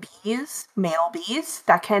drone bees, male bees,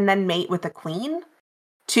 that can then mate with a queen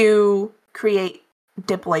to create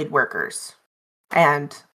diploid workers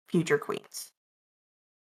and future queens.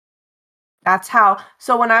 That's how.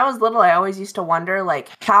 So when I was little, I always used to wonder, like,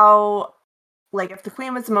 how, like, if the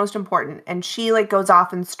queen was the most important and she, like, goes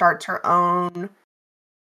off and starts her own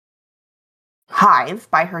hive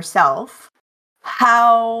by herself,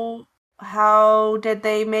 how did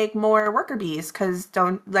they make more worker bees? Because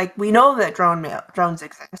we know that drones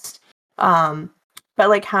exist, but,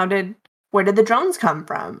 like, where did the drones come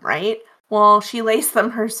from, right? Well, she lays them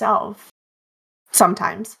herself.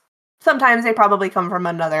 Sometimes they probably come from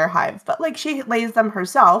another hive, but, like, she lays them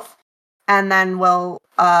herself and then will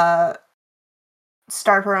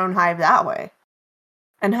start her own hive that way.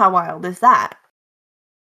 And how wild is that?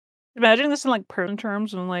 Imagine this in, like, person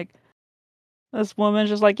terms, when, like, this woman's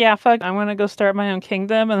just like, yeah, fuck, I'm gonna go start my own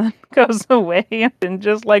kingdom, and then goes away and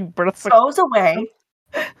just, like, births Goes away,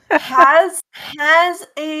 has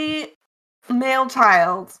a male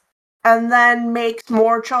child, and then makes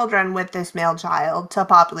more children with this male child to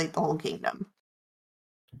populate the whole kingdom.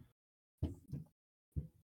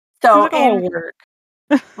 So, like a whole work.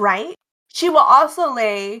 Right? She will also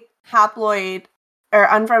lay haploid or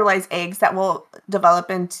unfertilized eggs that can develop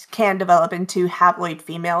into haploid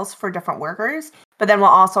females for different workers, but then we'll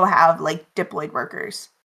also have, like, diploid workers.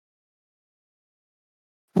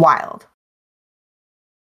 Wild.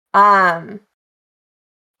 Yeah.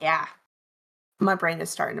 My brain is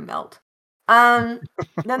starting to melt. Then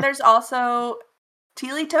there's also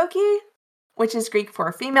Teletoki, which is Greek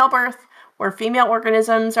for female birth, where female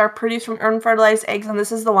organisms are produced from unfertilized eggs, and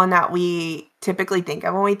this is the one that we typically think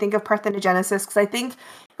of when we think of parthenogenesis, because I think,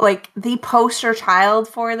 like, the poster child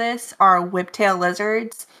for this are whiptail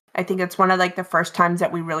lizards. I think it's one of, like, the first times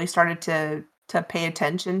that we really started to pay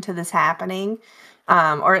attention to this happening,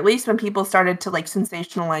 or at least when people started to, like,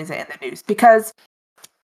 sensationalize it in the news, because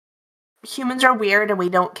humans are weird and we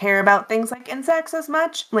don't care about things like insects as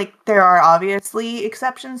much. Like, there are obviously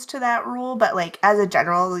exceptions to that rule, but, like, as a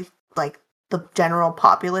general, like, the general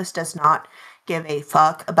populace does not give a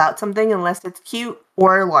fuck about something unless it's cute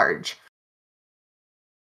or large.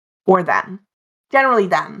 Or them. Generally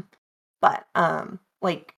them. But,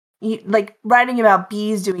 like, writing about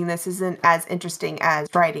bees doing this isn't as interesting as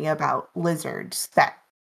writing about lizards that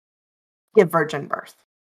give virgin birth.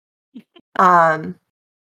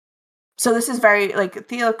 So this is very, like,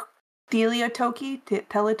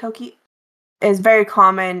 Teletoki is very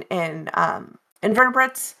common in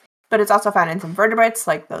invertebrates, but it's also found in some vertebrates,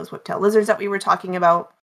 like those whiptail lizards that we were talking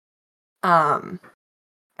about. And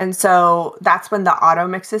so that's when the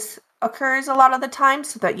automixis occurs a lot of the time,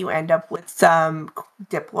 so that you end up with some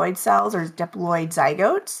diploid cells or diploid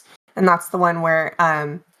zygotes, and that's the one where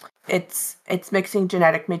it's mixing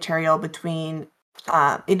genetic material between.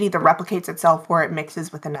 It either replicates itself or it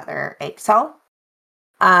mixes with another egg cell.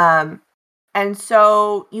 And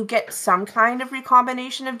so you get some kind of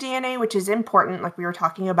recombination of DNA, which is important, like we were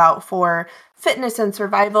talking about, for fitness and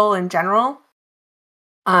survival in general.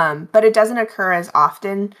 But it doesn't occur as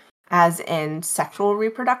often as in sexual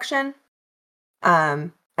reproduction.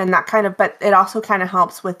 And but it also kind of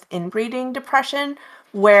helps with inbreeding depression,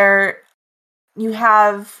 where you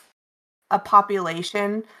have a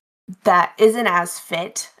population that isn't as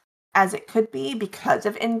fit as it could be because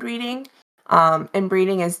of inbreeding.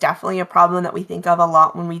 Inbreeding is definitely a problem that we think of a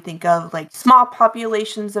lot when we think of, like, small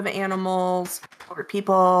populations of animals or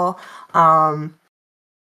people. And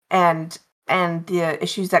and the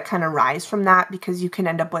issues that kind of rise from that, because you can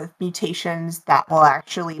end up with mutations that will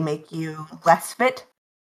actually make you less fit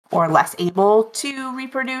or less able to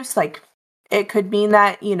reproduce. Like, it could mean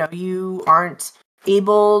that, you aren't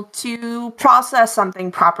able to process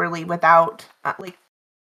something properly without, like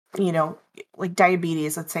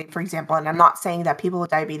diabetes, let's say, for example. And I'm not saying that people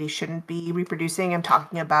with diabetes shouldn't be reproducing. I'm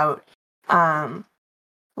talking about,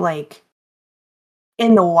 like,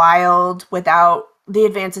 in the wild, without the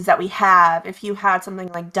advances that we have, if you had something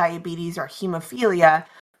like diabetes or hemophilia,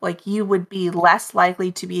 like, you would be less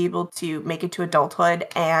likely to be able to make it to adulthood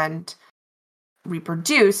and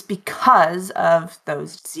reproduce because of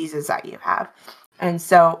those diseases that you have. And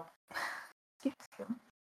so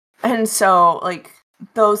like,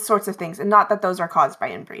 those sorts of things, and not that those are caused by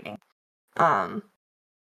inbreeding. But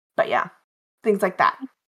yeah, things like that,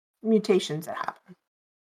 mutations that happen.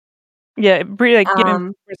 Yeah, giving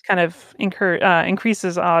Um, birth kind of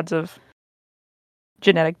increases odds of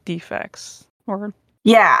genetic defects or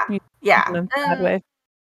yeah, mutations yeah, in a bad way.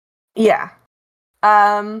 yeah.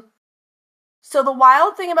 So the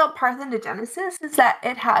wild thing about parthenogenesis is that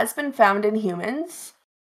it has been found in humans,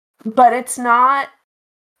 but it's not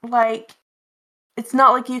like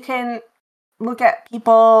you can look at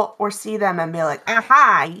people or see them and be like,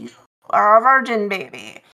 aha, you are a virgin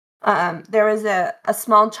baby. There was a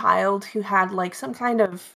small child who had like some kind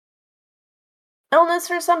of illness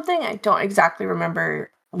or something. I don't exactly remember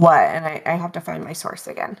what, and I have to find my source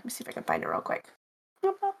again. Let me see if I can find it real quick.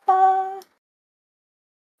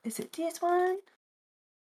 Is it this one?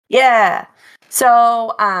 Yeah.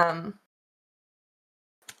 So,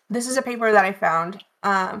 this is a paper that I found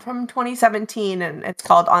from 2017, and it's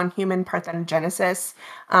called On Human Parthenogenesis.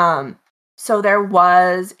 So there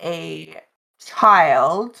was a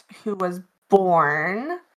child who was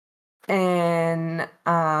born in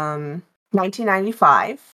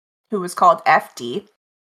 1995 who was called FD.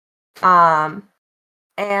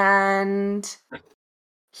 And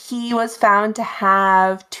he was found to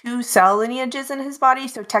have 2 cell lineages in his body,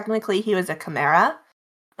 so technically he was a chimera.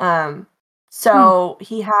 So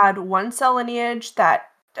he had 1 cell lineage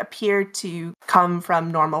that appeared to come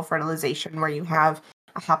from normal fertilization, where you have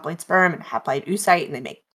a haploid sperm and a haploid oocyte, and they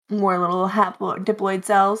make more little diploid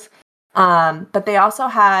cells. But they also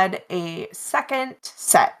had a second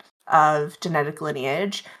set of genetic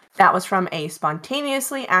lineage that was from a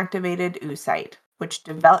spontaneously activated oocyte, which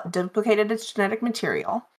duplicated its genetic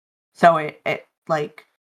material. So it like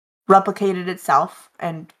replicated itself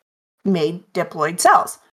and made diploid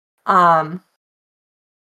cells.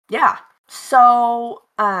 Yeah. So,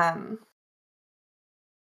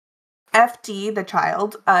 FD, the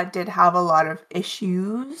child, did have a lot of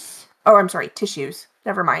issues. Oh, I'm sorry, tissues.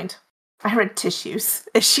 Never mind. I read tissues.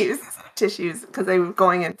 Tissues, because they were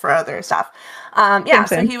going in for other stuff. Yeah,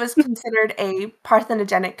 so Same. he was considered a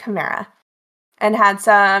parthenogenic chimera and had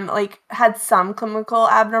some chemical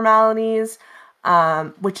abnormalities,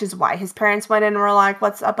 which is why his parents went in and were like,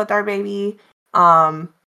 "What's up with our baby?"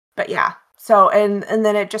 But yeah, so and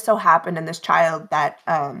then it just so happened in this child that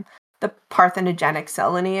the parthenogenic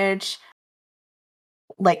cell lineage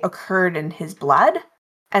like occurred in his blood,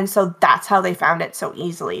 and so that's how they found it so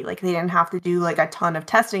easily. Like, they didn't have to do like a ton of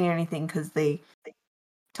testing or anything, because they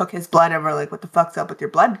took his blood and were like, "What the fuck's up with your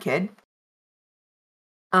blood, kid?"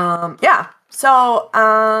 Yeah. So,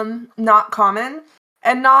 not common,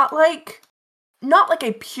 and not like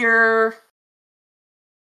a pure,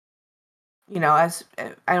 as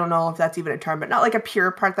I don't know if that's even a term, but not like a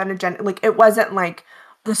pure parthenogen. Like, it wasn't like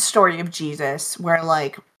the story of Jesus, where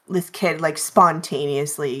like this kid like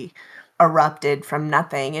spontaneously erupted from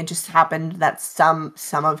nothing. It just happened that some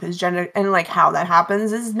of his genetic, and like how that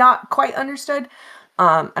happens is not quite understood.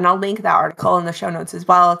 And I'll link that article in the show notes as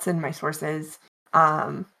well. It's in my sources.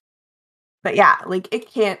 But yeah, like, it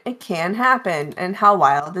can happen. And how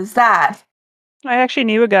wild is that? I actually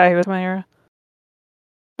knew a guy who was my era.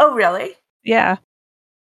 Oh, really? Yeah.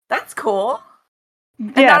 That's cool.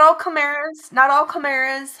 And Yeah. not all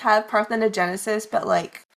chimeras have parthenogenesis, but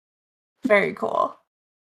like, very cool.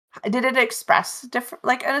 Did it express different,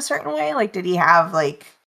 like, in a certain way? Like, did he have like?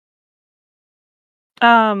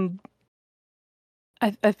 I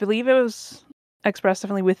believe it was expressed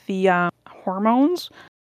differently with the hormones,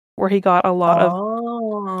 where he got a lot of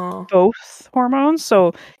Oh. both hormones.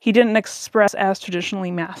 So he didn't express as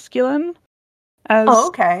traditionally masculine Oh, as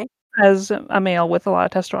okay. a male with a lot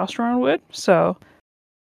of testosterone would. So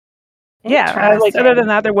yeah, like, other Interesting. than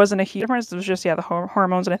that, there wasn't a huge difference. It was just the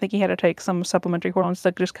hormones, and I think he had to take some supplementary hormones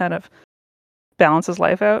to just kind of balance his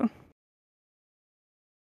life out.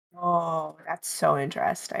 Oh, that's so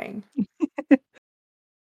interesting.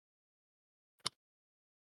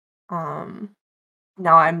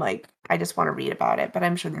 Now I'm like, I just want to read about it, but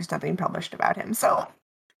I'm sure there's nothing published about him. So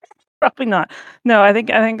Probably not. No, I think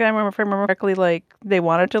I remember, if I remember correctly, like they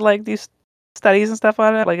wanted to like do studies and stuff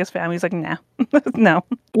on it. Like his family's like, nah, no.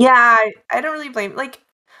 yeah, I don't really blame. Like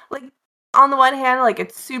on the one hand, like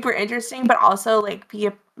it's super interesting, but also like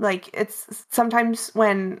it's sometimes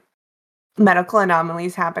when medical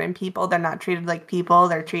anomalies happen in people, they're not treated like people;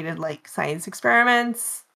 they're treated like science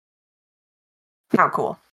experiments. Not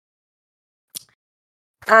cool.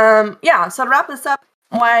 Yeah, so to wrap this up,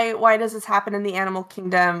 why does this happen in the animal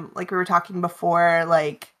kingdom? Like we were talking before,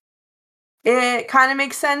 like it kind of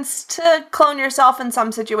makes sense to clone yourself in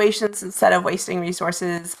some situations instead of wasting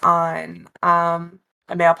resources on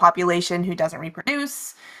a male population who doesn't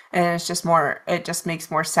reproduce, and it just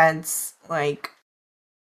makes more sense, like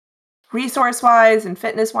resource wise and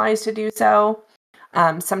fitness wise, to do so.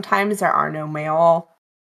 Sometimes there are no male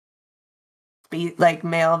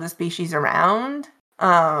of the species around.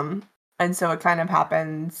 And so it kind of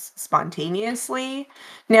happens spontaneously.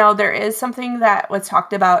 Now, there is something that was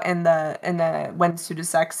talked about in the When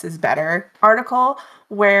Pseudosex is Better article,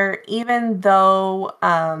 where even though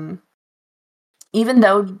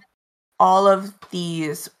all of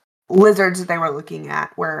these lizards that they were looking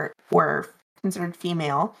at were considered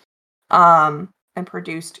female, and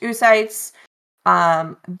produced oocytes,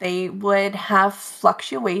 they would have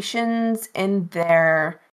fluctuations in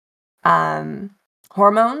their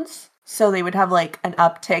hormones. So they would have like an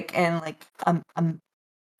uptick in like a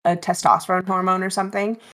testosterone hormone or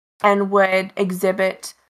something, and would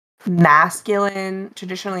exhibit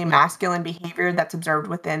traditionally masculine behavior that's observed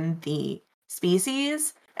within the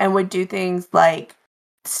species, and would do things like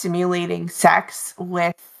simulating sex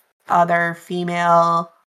with other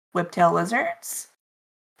female whiptail lizards.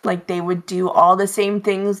 Like they would do all the same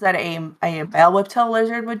things that a male whiptail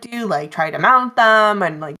lizard would do, like try to mount them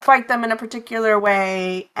and like fight them in a particular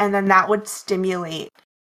way, and then that would stimulate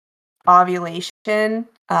ovulation.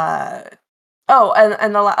 And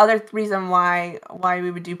the other reason why we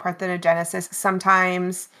would do parthenogenesis,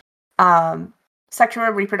 sometimes sexual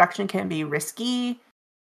reproduction can be risky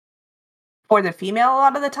for the female a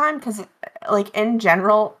lot of the time, because like in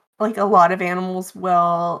general, like a lot of animals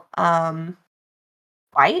will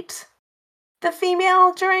bite the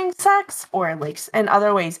female during sex, or like in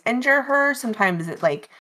other ways injure her. Sometimes it like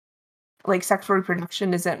sexual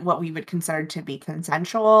reproduction isn't what we would consider to be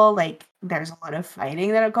consensual. Like there's a lot of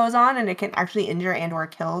fighting that goes on, and it can actually injure and or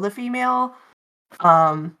kill the female.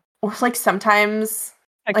 Or like sometimes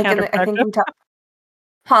Like like I think we talked,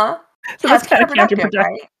 huh? So Yeah, that's it's kind of counterproductive, counterproductive.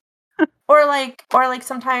 right? Or like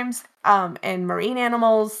sometimes in marine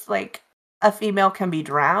animals, like a female can be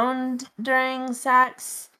drowned during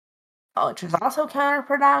sex, which is also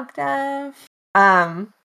counterproductive. But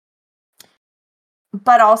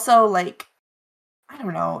also like, I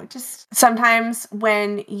don't know, just sometimes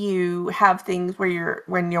when you have things where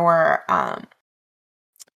when you're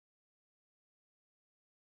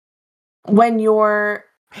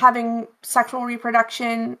having sexual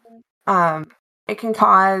reproduction, it can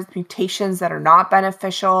cause mutations that are not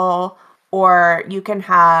beneficial, or you can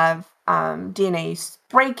have DNA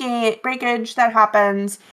breakage that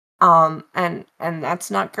happens, and that's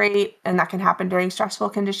not great, and that can happen during stressful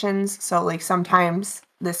conditions. So like sometimes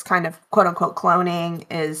this kind of quote unquote cloning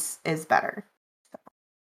is better. So,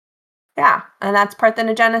 yeah, and that's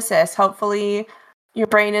parthenogenesis. Hopefully your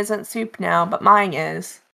brain isn't soup now, but mine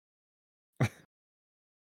is.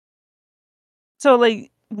 So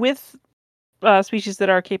like with species that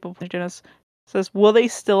are capable of parthenogenesis, says will they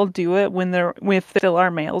still do it when there still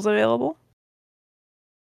are males available?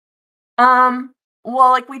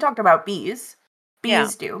 Well, like we talked about bees. Yeah.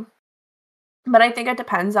 Bees do. But I think it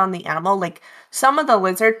depends on the animal. Like some of the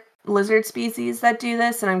lizard species that do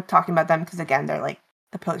this, and I'm talking about them because again, they're like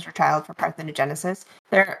the poster child for parthenogenesis.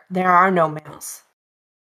 There are no males.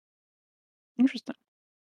 Interesting.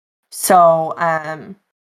 So,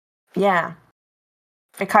 yeah.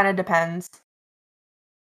 It kind of depends.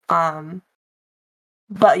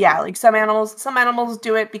 But yeah, like some animals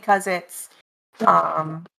do it because it's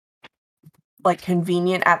like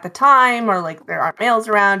convenient at the time, or like there aren't males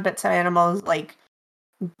around, but some animals, like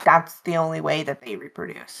that's the only way that they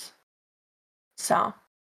reproduce. So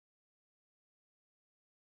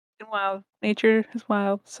Wild. Nature is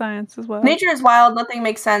wild. Science is wild. nature is wild, nothing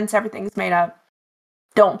makes sense, everything's made up.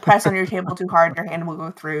 Don't press on your table too hard, your hand will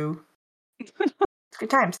go through. It's good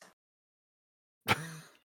times.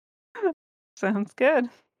 Sounds good.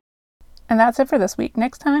 And that's it for this week.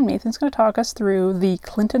 Next time, Nathan's going to talk us through the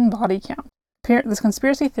Clinton body count. This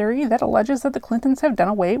conspiracy theory that alleges that the Clintons have done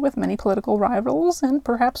away with many political rivals and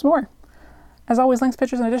perhaps more. As always, links,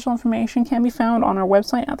 pictures, and additional information can be found on our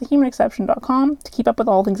website at thehumanexception.com. To keep up with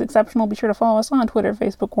all things exceptional, be sure to follow us on Twitter,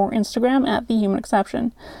 Facebook, or Instagram at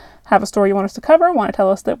thehumanexception. Have a story you want us to cover, want to tell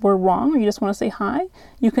us that we're wrong, or you just want to say hi?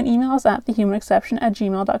 You can email us at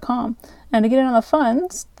thehumanexception@gmail.com. And to get in on the fun,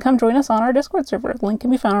 come join us on our Discord server. The link can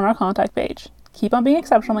be found on our contact page. Keep on being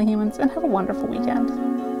exceptional, my humans, and have a wonderful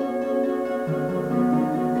weekend.